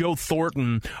like Joe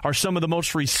Thornton, are some of the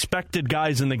most respected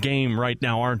guys in the game right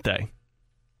now, aren't they?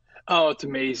 Oh, it's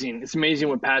amazing. It's amazing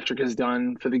what Patrick has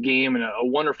done for the game, and a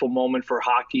wonderful moment for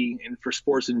hockey and for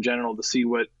sports in general to see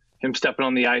what him stepping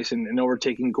on the ice and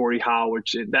overtaking Gordie Howe,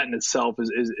 which that in itself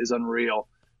is unreal.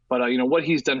 But, what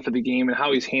he's done for the game and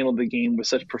how he's handled the game with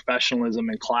such professionalism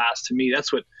and class, to me,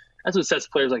 that's what sets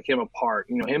players like him apart.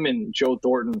 Him and Joe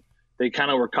Thornton, they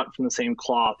kind of were cut from the same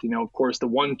cloth. Of course, the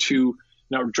 1-2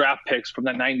 draft picks from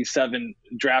that 97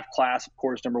 draft class, of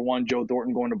course, number 1, Joe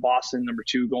Thornton going to Boston, number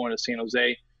 2 going to San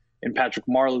Jose. And Patrick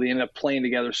Marleau, they ended up playing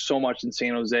together so much in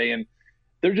San Jose. And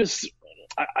they're just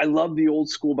 – I love the old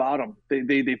school about them.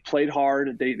 They played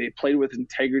hard. They played with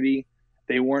integrity.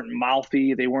 They weren't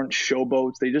mouthy. They weren't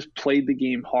showboats. They just played the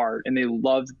game hard, and they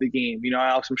loved the game.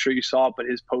 Alex, I'm sure you saw it, but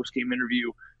his post-game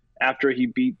interview after he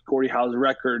beat Gordie Howe's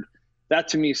record, that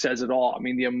to me says it all. I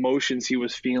mean, the emotions he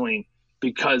was feeling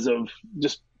because of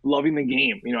just loving the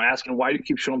game, asking, why do you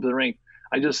keep showing up to the rink?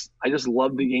 I just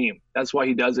love the game. That's why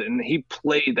he does it. And he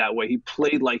played that way. He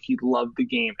played like he loved the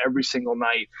game every single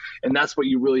night. And that's what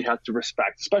you really have to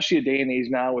respect, especially a day and age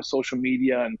now with social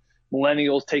media and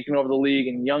millennials taking over the league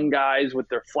and young guys with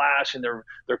their flash and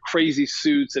their crazy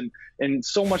suits. And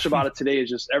so much about it today is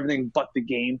just everything but the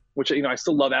game, which, I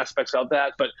still love aspects of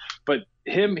that. But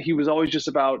him, he was always just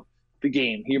about the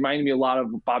game. He reminded me a lot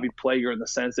of Bobby Plager in the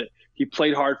sense that he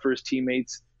played hard for his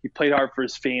teammates. He played hard for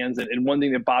his fans. And one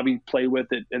thing that Bobby played with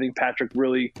that I think Patrick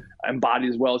really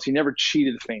embodied as well is he never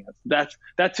cheated fans.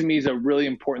 That to me is a really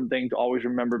important thing to always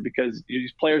remember, because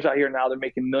these players out here now, they're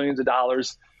making millions of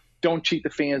dollars. Don't cheat the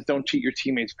fans. Don't cheat your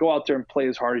teammates. Go out there and play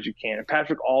as hard as you can. And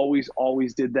Patrick always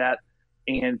did that.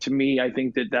 And to me, I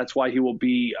think that's why he will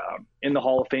be in the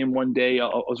Hall of Fame one day,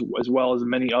 as well as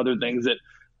many other things that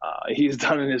he's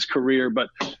done in his career. But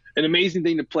an amazing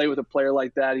thing to play with a player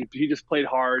like that. He just played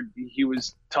hard. He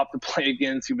was tough to play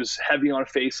against. He was heavy on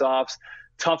face-offs,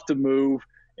 tough to move.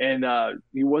 And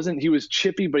he was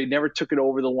chippy, but he never took it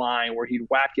over the line where he'd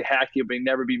whack you, hack you, but he'd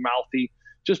never be mouthy.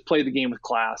 Just play the game with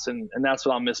class, and that's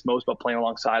what I'll miss most about playing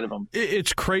alongside of him.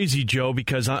 It's crazy, Joe,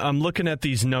 because I'm looking at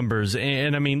these numbers,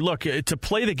 and I mean, look, to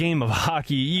play the game of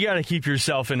hockey, you got to keep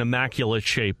yourself in immaculate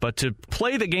shape, but to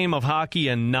play the game of hockey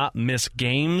and not miss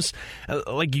games,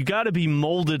 you got to be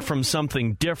molded from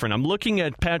something different. I'm looking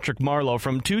at Patrick Marleau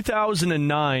from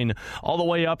 2009 all the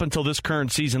way up until this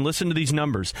current season. Listen to these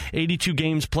numbers: 82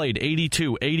 games played,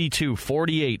 82, 82,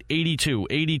 48, 82,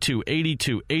 82,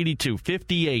 82, 82,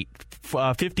 58,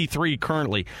 53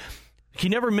 currently. He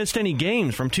never missed any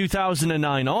games from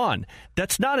 2009 on.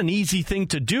 That's not an easy thing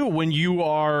to do when you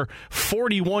are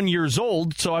 41 years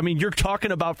old. So, I mean, you're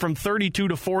talking about from 32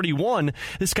 to 41,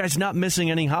 this guy's not missing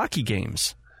any hockey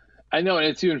games. I know, and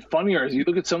it's even funnier as you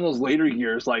look at some of those later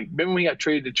years. Like, remember when he got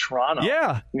traded to Toronto?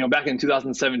 Yeah. Back in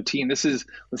 2017. This is,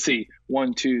 let's see,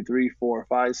 1, 2, 3, 4,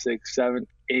 5, 6, 7,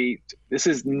 8. This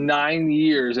is 9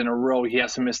 years in a row he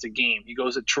hasn't missed a game. He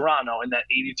goes to Toronto in that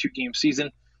 82-game season.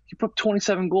 He put up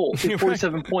 27 goals,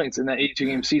 47 points in that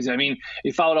 82-game season. I mean,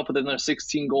 he followed up with another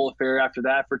 16-goal affair after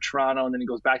that for Toronto, and then he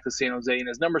goes back to San Jose, and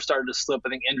his numbers started to slip. I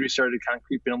think injuries started to kind of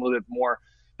creep in a little bit more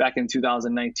back in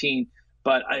 2019.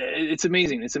 But it's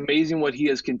amazing. It's amazing what he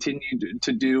has continued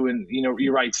to do. And,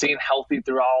 you're right, staying healthy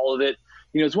through all of it.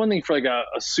 It's one thing for like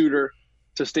a suitor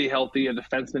to stay healthy, a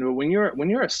defenseman. But when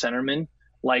you're a centerman,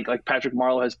 like Patrick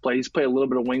Marleau has played, he's played a little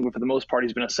bit of wing, but for the most part,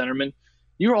 he's been a centerman.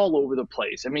 You're all over the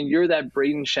place. I mean, you're that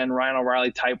Braden Shen, Ryan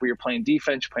O'Reilly type where you're playing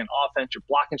defense, you're playing offense, you're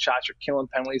blocking shots, you're killing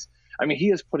penalties. I mean, he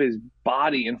has put his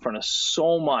body in front of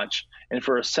so much. And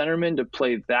for a centerman to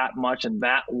play that much and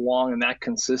that long and that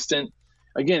consistent,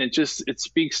 again, it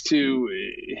speaks to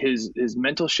his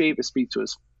mental shape. It speaks to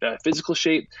his physical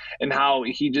shape and how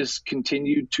he just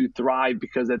continued to thrive,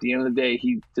 because at the end of the day,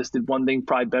 he just did one thing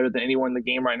probably better than anyone in the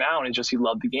game right now, and it's just he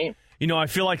loved the game. I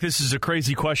feel like this is a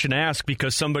crazy question to ask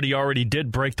because somebody already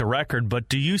did break the record, but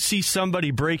do you see somebody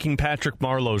breaking Patrick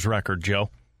Marleau's record, Joe?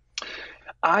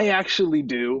 I actually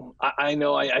do. I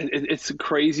know it's a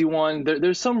crazy one.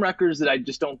 There's some records that I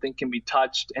just don't think can be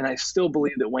touched, and I still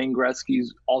believe that Wayne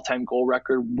Gretzky's all-time goal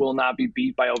record will not be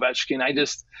beat by Ovechkin.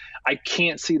 I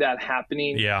can't see that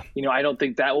happening. Yeah. I don't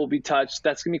think that will be touched.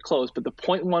 That's going to be close, but the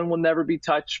point one will never be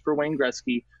touched for Wayne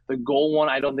Gretzky. The goal one,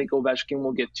 I don't think Ovechkin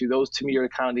will get to. Those, to me, are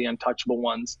kind of the untouchable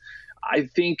ones. I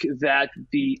think that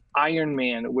the Iron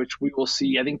Man, which we will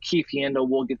see, I think Keith Yandel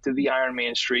will get to the Iron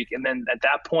Man streak. And then at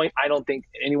that point, I don't think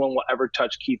anyone will ever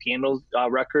touch Keith Yandel's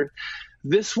record.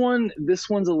 This one's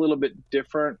a little bit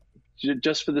different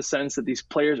just for the sense that these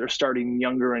players are starting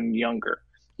younger and younger.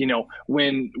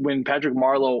 When Patrick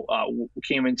Marleau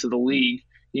came into the league,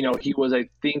 he was, I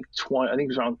think he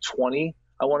was around 20,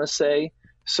 I want to say.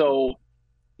 So,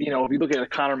 if you look at a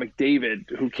Connor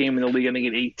McDavid who came in the league, I think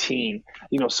at 18,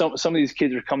 some of these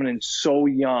kids are coming in so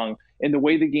young, and the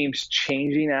way the game's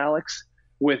changing, Alex,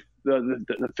 with the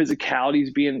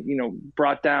physicalities being,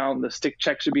 brought down, the stick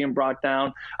checks are being brought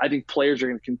down. I think players are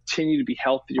going to continue to be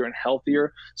healthier and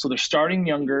healthier. So they're starting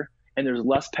younger, and there's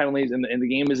less penalties, and the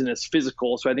game isn't as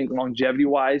physical. So I think longevity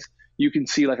wise, you can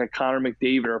see like a Connor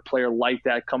McDavid or a player like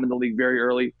that come in the league very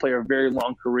early, play a very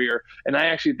long career. And I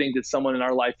actually think that someone in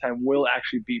our lifetime will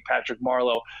actually beat Patrick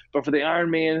Marleau. But for the Iron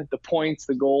Man, the points,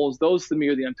 the goals, those to me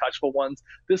are the untouchable ones.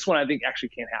 This one I think actually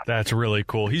can't happen. That's really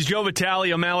cool. He's Joe Vitale.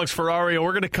 I'm Alex Ferrario.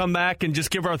 We're going to come back and just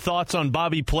give our thoughts on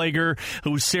Bobby Plager,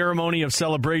 whose ceremony of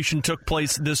celebration took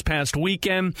place this past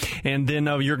weekend. And then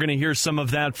you're going to hear some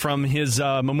of that from his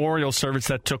memorial service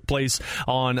that took place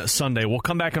on Sunday. We'll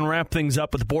come back and wrap things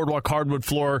up with the Boardwalk Hardwood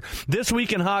Floor this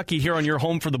week in hockey here on your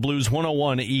home for the Blues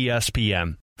 101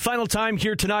 ESPN. Final time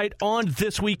here tonight on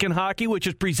This Week in Hockey, which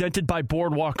is presented by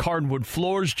Boardwalk Hardwood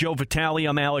Floors. Joe Vitale,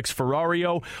 I'm Alex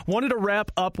Ferrario. Wanted to wrap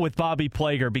up with Bobby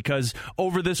Plager because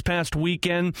over this past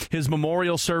weekend, his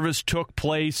memorial service took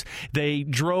place. They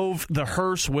drove the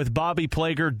hearse with Bobby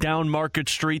Plager down Market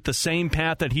Street, the same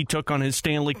path that he took on his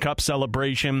Stanley Cup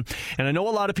celebration. And I know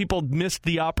a lot of people missed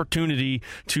the opportunity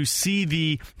to see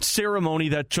the ceremony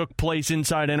that took place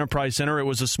inside Enterprise Center. It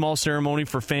was a small ceremony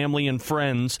for family and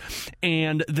friends,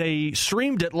 and they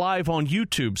streamed it live on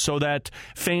YouTube so that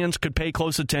fans could pay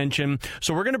close attention.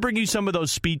 So we're going to bring you some of those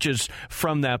speeches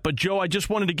from that. But, Joe, I just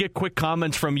wanted to get quick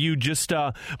comments from you just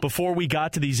before we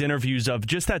got to these interviews of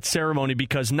just that ceremony,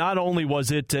 because not only was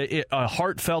it a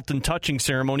heartfelt and touching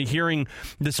ceremony, hearing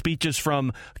the speeches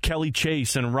from Kelly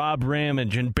Chase and Rob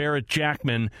Ramage and Barrett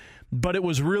Jackman, but it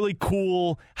was really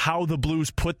cool how the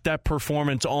Blues put that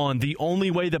performance on. The only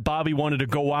way that Bobby wanted to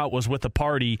go out was with a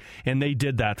party, and they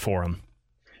did that for him.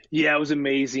 Yeah, it was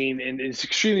amazing, and it's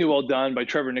extremely well done by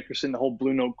Trevor Nickerson, the whole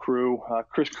Blue Note crew.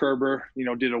 Chris Kerber,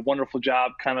 did a wonderful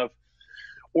job kind of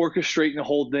orchestrating the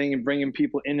whole thing and bringing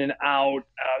people in and out.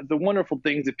 The wonderful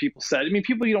things that people said. I mean,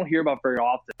 people you don't hear about very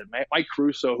often. Mike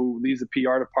Caruso, who leads the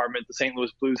PR department at the St.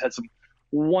 Louis Blues, had some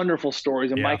wonderful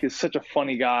stories, and yeah. Mike is such a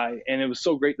funny guy, and it was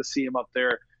so great to see him up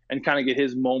there and kind of get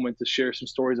his moment to share some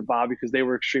stories of Bobby because they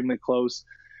were extremely close.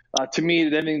 To me,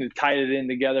 the thing that tied it in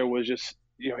together was just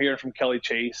hearing from Kelly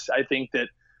Chase. I think that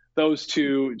those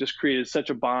two just created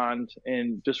such a bond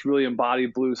and just really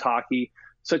embodied Blues hockey,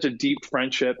 such a deep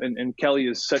friendship. And Kelly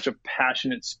is such a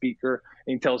passionate speaker,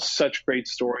 and he tells such great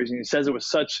stories. And he says it with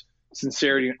such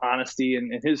sincerity and honesty.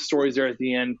 And his stories there at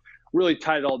the end really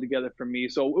tied it all together for me.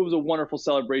 So it was a wonderful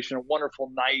celebration, a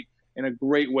wonderful night, and a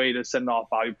great way to send off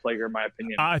Bobby Plager, in my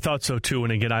opinion. I thought so, too.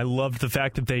 And again, I loved the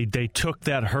fact that they took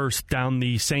that hearse down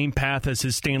the same path as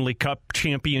his Stanley Cup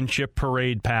championship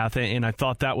parade path, and I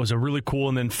thought that was a really cool.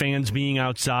 And then fans being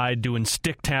outside doing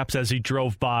stick taps as he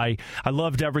drove by. I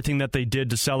loved everything that they did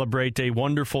to celebrate a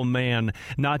wonderful man,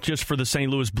 not just for the St.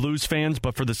 Louis Blues fans,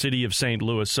 but for the city of St.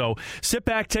 Louis. So sit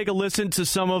back, take a listen to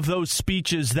some of those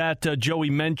speeches that Joey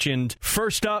mentioned.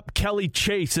 First up, Kelly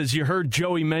Chase, as you heard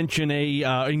Joey mention,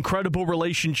 a incredible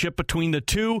relationship between the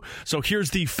two. So here's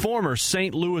the former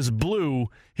St. Louis Blue,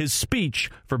 his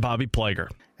speech for Bobby Plager.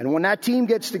 And when that team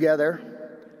gets together,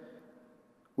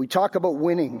 we talk about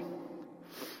winning.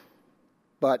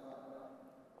 But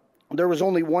there was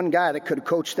only one guy that could have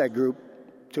coached that group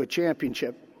to a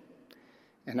championship.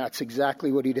 And that's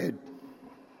exactly what he did.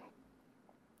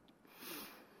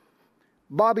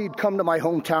 Bobby'd come to my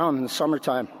hometown in the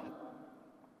summertime.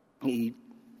 He'd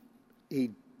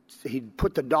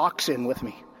put the docks in with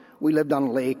me. We lived on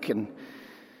a lake, and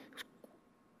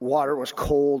water was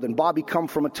cold, and Bobby come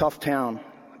from a tough town.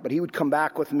 But he would come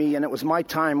back with me, and it was my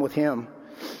time with him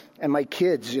and my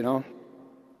kids,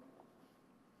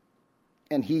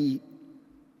 And he'd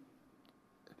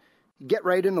get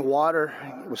right in the water.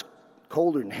 It was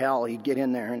colder than hell. He'd get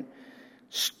in there and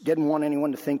didn't want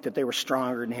anyone to think that they were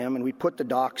stronger than him. And we'd put the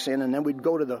docks in, and then we'd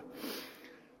go to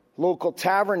local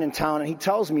tavern in town, and he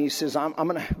tells me, he says,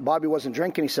 Bobby wasn't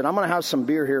drinking. He said, I'm going to have some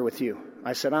beer here with you.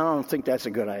 I said, I don't think that's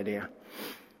a good idea.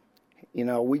 You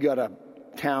know, we got a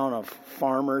town of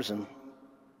farmers and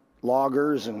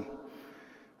loggers and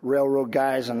railroad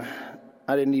guys, and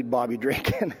I didn't need Bobby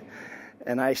drinking.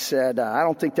 And I said, I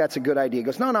don't think that's a good idea. He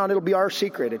goes, no, it'll be our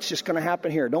secret. It's just going to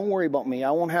happen here. Don't worry about me.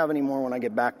 I won't have any more when I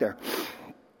get back there.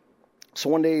 So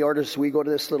one day he orders, we go to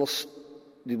this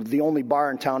the only bar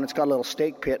in town. It's got a little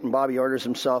steak pit, and Bobby orders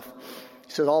himself.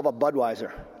 He says, I'll have a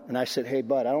Budweiser. And I said, hey,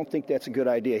 Bud, I don't think that's a good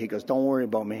idea. He goes, don't worry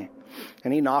about me.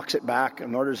 And he knocks it back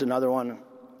and orders another one.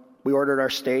 We ordered our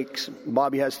steaks.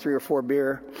 Bobby has 3 or 4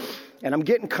 beer. And I'm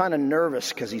getting kind of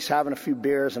nervous because he's having a few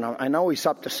beers, and I know he's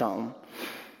up to something.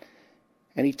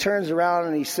 And he turns around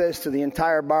and he says to the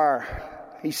entire bar,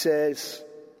 he says,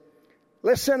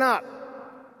 listen up.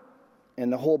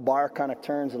 And the whole bar kind of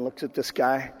turns and looks at this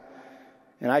guy.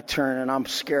 And I turn and I'm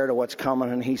scared of what's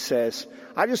coming. And he says,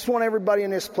 I just want everybody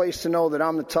in this place to know that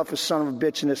I'm the toughest son of a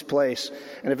bitch in this place.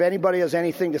 And if anybody has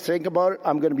anything to think about it,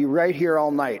 I'm going to be right here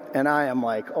all night. And I am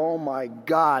like, oh my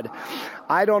God.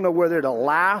 I don't know whether to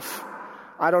laugh.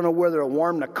 I don't know whether to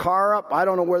warm the car up. I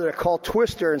don't know whether to call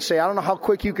Twister and say, I don't know how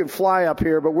quick you can fly up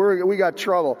here, but we got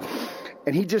trouble.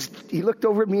 And he looked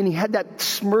over at me and he had that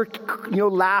smirk,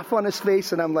 laugh on his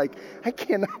face. And I'm like, I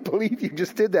cannot believe you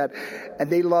just did that.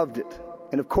 And they loved it.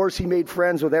 And of course he made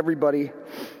friends with everybody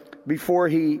before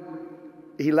he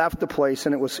left the place.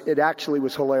 And it actually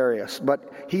was hilarious.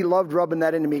 But he loved rubbing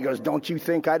that into me. He goes, don't you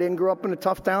think I didn't grow up in a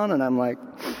tough town? And I'm like,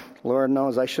 Lord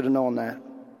knows I should have known that.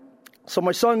 So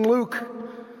my son Luke,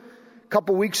 a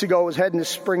couple weeks ago, was heading to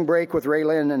spring break with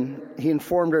Raylyn, and he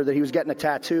informed her that he was getting a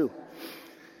tattoo.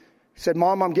 He said,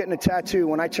 Mom, I'm getting a tattoo.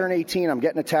 When I turn 18, I'm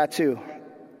getting a tattoo.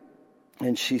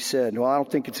 And she said, well, I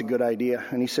don't think it's a good idea.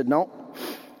 And he said, no.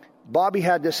 Bobby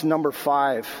had this number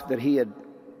 5 that he had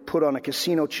put on a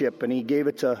casino chip, and he gave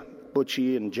it to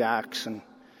Butchie and Jax and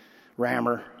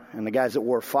Rammer, and the guys that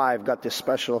wore 5 got this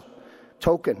special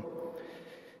token.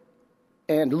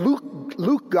 And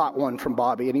Luke got one from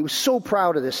Bobby, and he was so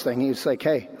proud of this thing. He was like,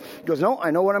 hey, he goes, no,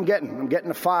 I know what I'm getting. I'm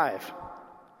getting a 5.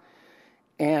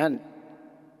 And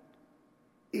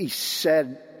he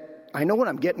said, I know what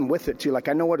I'm getting with it, too. Like,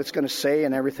 I know what it's going to say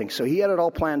and everything. So he had it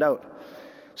all planned out.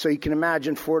 So you can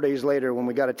imagine 4 days later when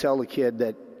we got to tell the kid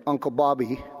that Uncle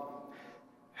Bobby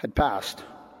had passed.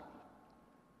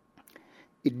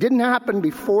 It didn't happen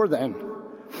before then.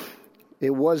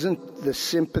 It wasn't the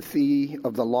sympathy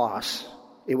of the loss.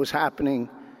 It was happening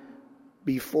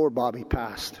before Bobby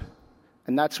passed.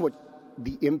 And that's what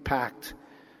the impact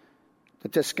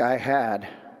that this guy had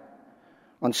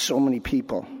on so many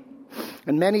people.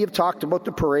 And many have talked about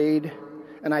the parade.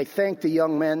 And I thank the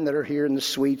young men that are here in the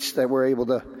suites that were able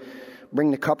to bring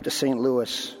the cup to St.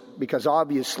 Louis. Because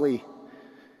obviously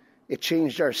it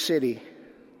changed our city.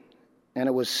 And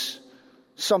it was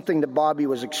something that Bobby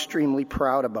was extremely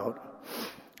proud about.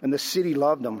 And the city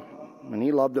loved him, and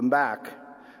he loved them back.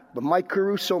 But Mike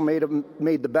Caruso made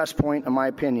the best point, in my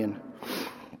opinion.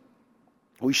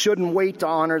 We shouldn't wait to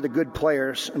honor the good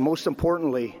players, and most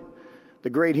importantly, the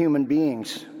great human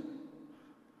beings.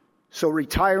 So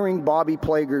retiring Bobby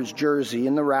Plager's jersey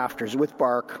in the rafters with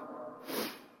bark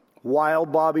while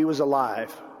Bobby was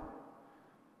alive,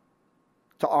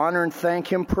 to honor and thank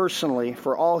him personally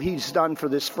for all he's done for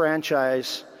this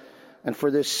franchise and for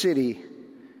this city,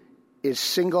 is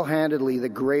single-handedly the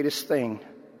greatest thing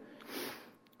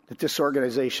that this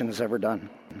organization has ever done.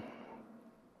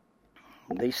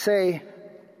 They say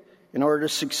in order to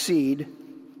succeed,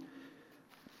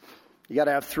 you got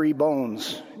to have 3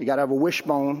 bones. You got to have a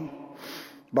wishbone.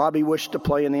 Bobby wished to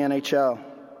play in the NHL.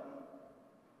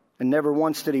 And never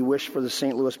once did he wish for the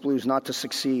St. Louis Blues not to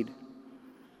succeed.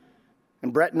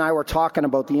 And Brett and I were talking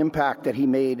about the impact that he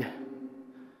made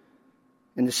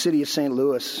in the city of St.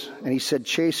 Louis. And he said,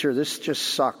 Chaser, this just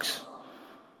sucks.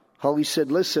 Hully said,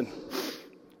 listen,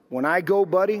 when I go,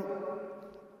 buddy,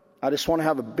 I just want to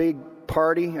have a big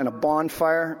party and a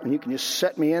bonfire, and you can just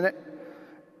set me in it,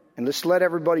 and just let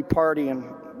everybody party and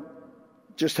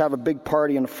just have a big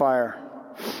party and a fire.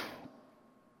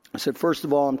 I said, first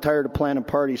of all, I'm tired of planning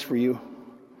parties for you.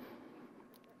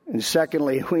 And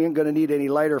secondly, we ain't going to need any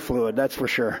lighter fluid, that's for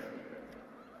sure.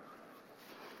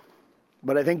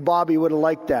 But I think Bobby would have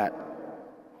liked that.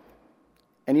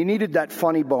 And he needed that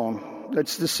funny bone.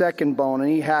 That's the second bone, and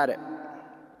he had it.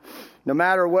 No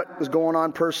matter what was going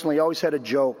on personally, he always had a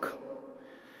joke.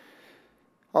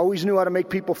 Always knew how to make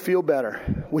people feel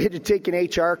better. We had to take an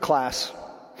HR class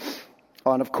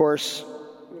on, of course,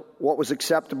 what was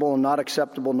acceptable and not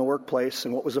acceptable in the workplace,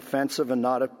 and what was offensive and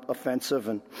not offensive.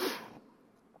 And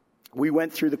we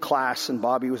went through the class, and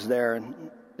Bobby was there, and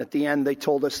At the end, they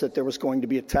told us that there was going to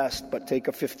be a test, but take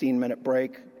a 15-minute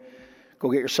break.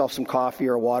 Go get yourself some coffee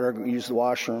or water, use the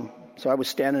washroom. So I was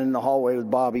standing in the hallway with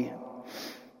Bobby.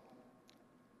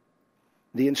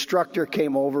 The instructor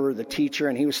came over, the teacher,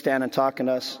 and he was standing talking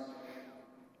to us.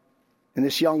 And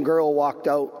this young girl walked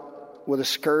out with a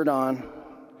skirt on,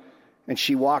 and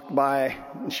she walked by,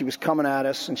 and she was coming at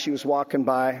us, and she was walking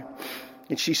by,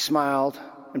 and she smiled,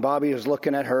 and Bobby was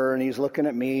looking at her, and he was looking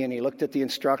at me, and he looked at the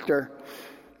instructor,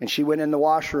 and she went in the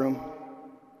washroom,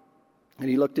 and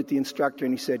he looked at the instructor,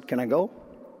 and he said, "Can I go?"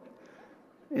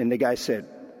 And the guy said,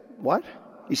 "What?"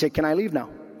 He said, "Can I leave now?"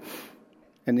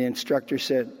 And the instructor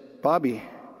said, "Bobby,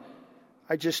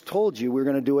 I just told you we were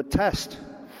going to do a test."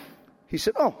 He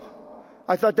said, "Oh,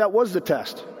 I thought that was the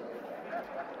test."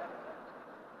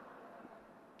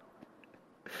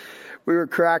 We were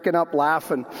cracking up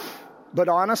laughing. But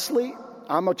honestly,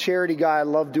 I'm a charity guy. I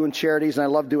love doing charities, and I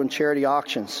love doing charity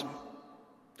auctions.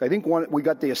 I think we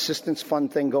got the assistance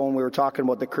fund thing going. We were talking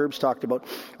about the Curbs talked about.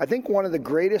 I think one of the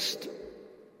greatest,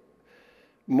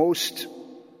 and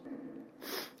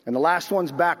the last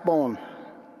one's backbone.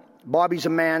 Bobby's a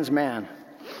man's man.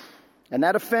 And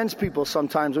that offends people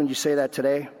sometimes when you say that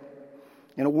today.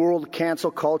 In a world of cancel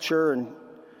culture and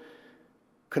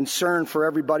concern for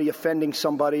everybody offending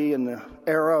somebody in the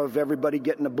era of everybody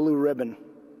getting a blue ribbon.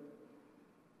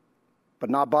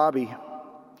 But not Bobby.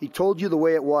 He told you the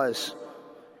way it was.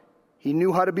 He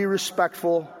knew how to be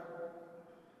respectful.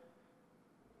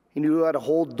 He knew how to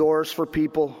hold doors for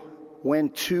people, when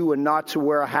to and not to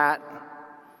wear a hat,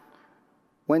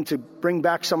 when to bring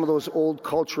back some of those old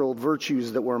cultural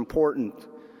virtues that were important,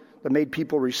 that made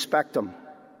people respect him.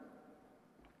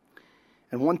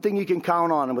 And one thing you can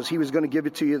count on was he was going to give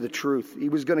it to you the truth. He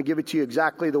was going to give it to you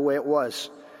exactly the way it was.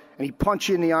 And he'd punch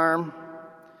you in the arm.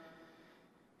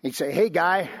 He'd say, "Hey,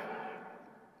 guy."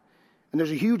 And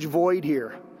there's a huge void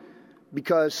here.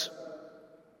 Because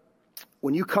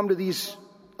when you come to these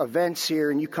events here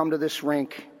and you come to this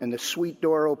rink and the suite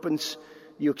door opens,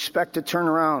 you expect to turn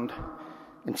around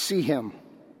and see him.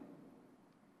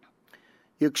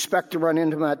 You expect to run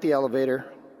into him at the elevator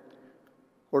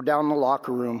or down the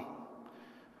locker room,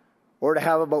 or to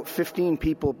have about 15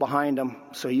 people behind him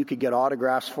so you could get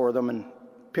autographs for them and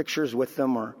pictures with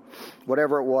them or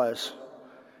whatever it was.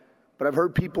 But I've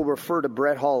heard people refer to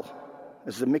Brett Hull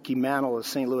as the Mickey Mantle of the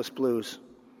St. Louis Blues.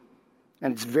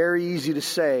 And it's very easy to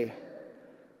say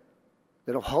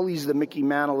that if Hully's the Mickey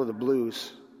Mantle of the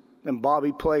Blues, then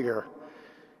Bobby Plager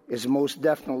is most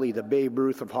definitely the Babe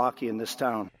Ruth of hockey in this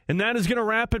town. And that is going to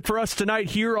wrap it for us tonight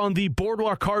here on the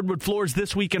Boardwalk Hardwood Floors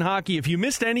This Week in Hockey. If you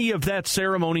missed any of that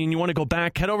ceremony and you want to go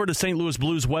back, head over to St. Louis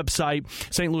Blues website,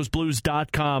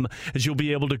 stlouisblues.com, as you'll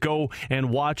be able to go and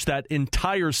watch that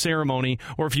entire ceremony.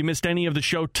 Or if you missed any of the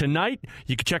show tonight,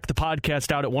 you can check the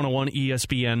podcast out at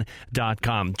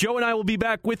 101ESPN.com. Joe and I will be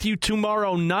back with you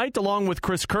tomorrow night, along with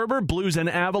Chris Kerber. Blues and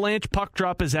Avalanche. Puck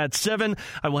drop is at 7.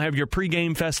 I will have your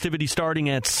pregame festivity starting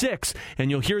at 6,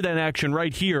 and you'll hear that action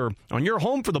right here on your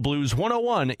home for the Blues,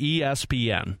 101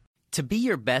 ESPN. To be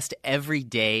your best every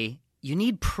day, you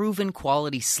need proven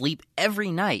quality sleep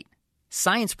every night.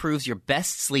 Science proves your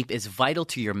best sleep is vital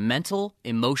to your mental,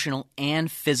 emotional,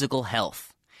 and physical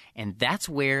health. And that's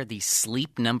where the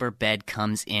Sleep Number bed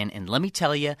comes in. And let me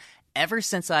tell you, ever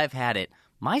since I've had it,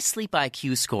 my sleep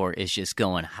IQ score is just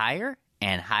going higher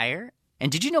and higher.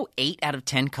 And did you know 8 out of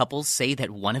 10 couples say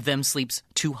that one of them sleeps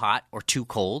too hot or too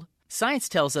cold? Science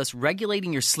tells us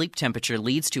regulating your sleep temperature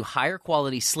leads to higher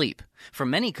quality sleep. For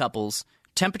many couples,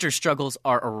 temperature struggles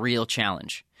are a real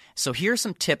challenge. So here are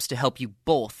some tips to help you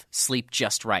both sleep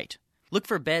just right. Look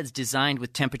for beds designed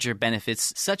with temperature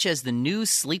benefits, such as the new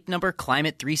Sleep Number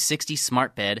Climate 360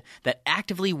 Smart Bed that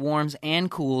actively warms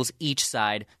and cools each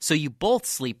side, so you both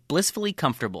sleep blissfully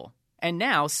comfortable. And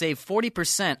now save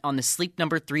 40% on the Sleep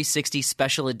Number 360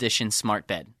 Special Edition Smart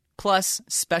Bed, plus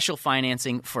special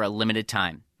financing for a limited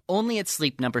time. Only at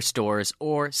Sleep Number stores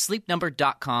or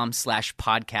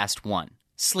sleepnumber.com/podcast1.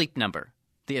 Sleep Number,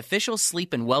 the official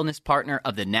sleep and wellness partner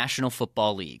of the National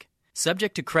Football League.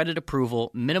 Subject to credit approval,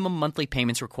 minimum monthly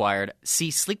payments required.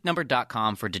 See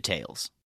sleepnumber.com for details.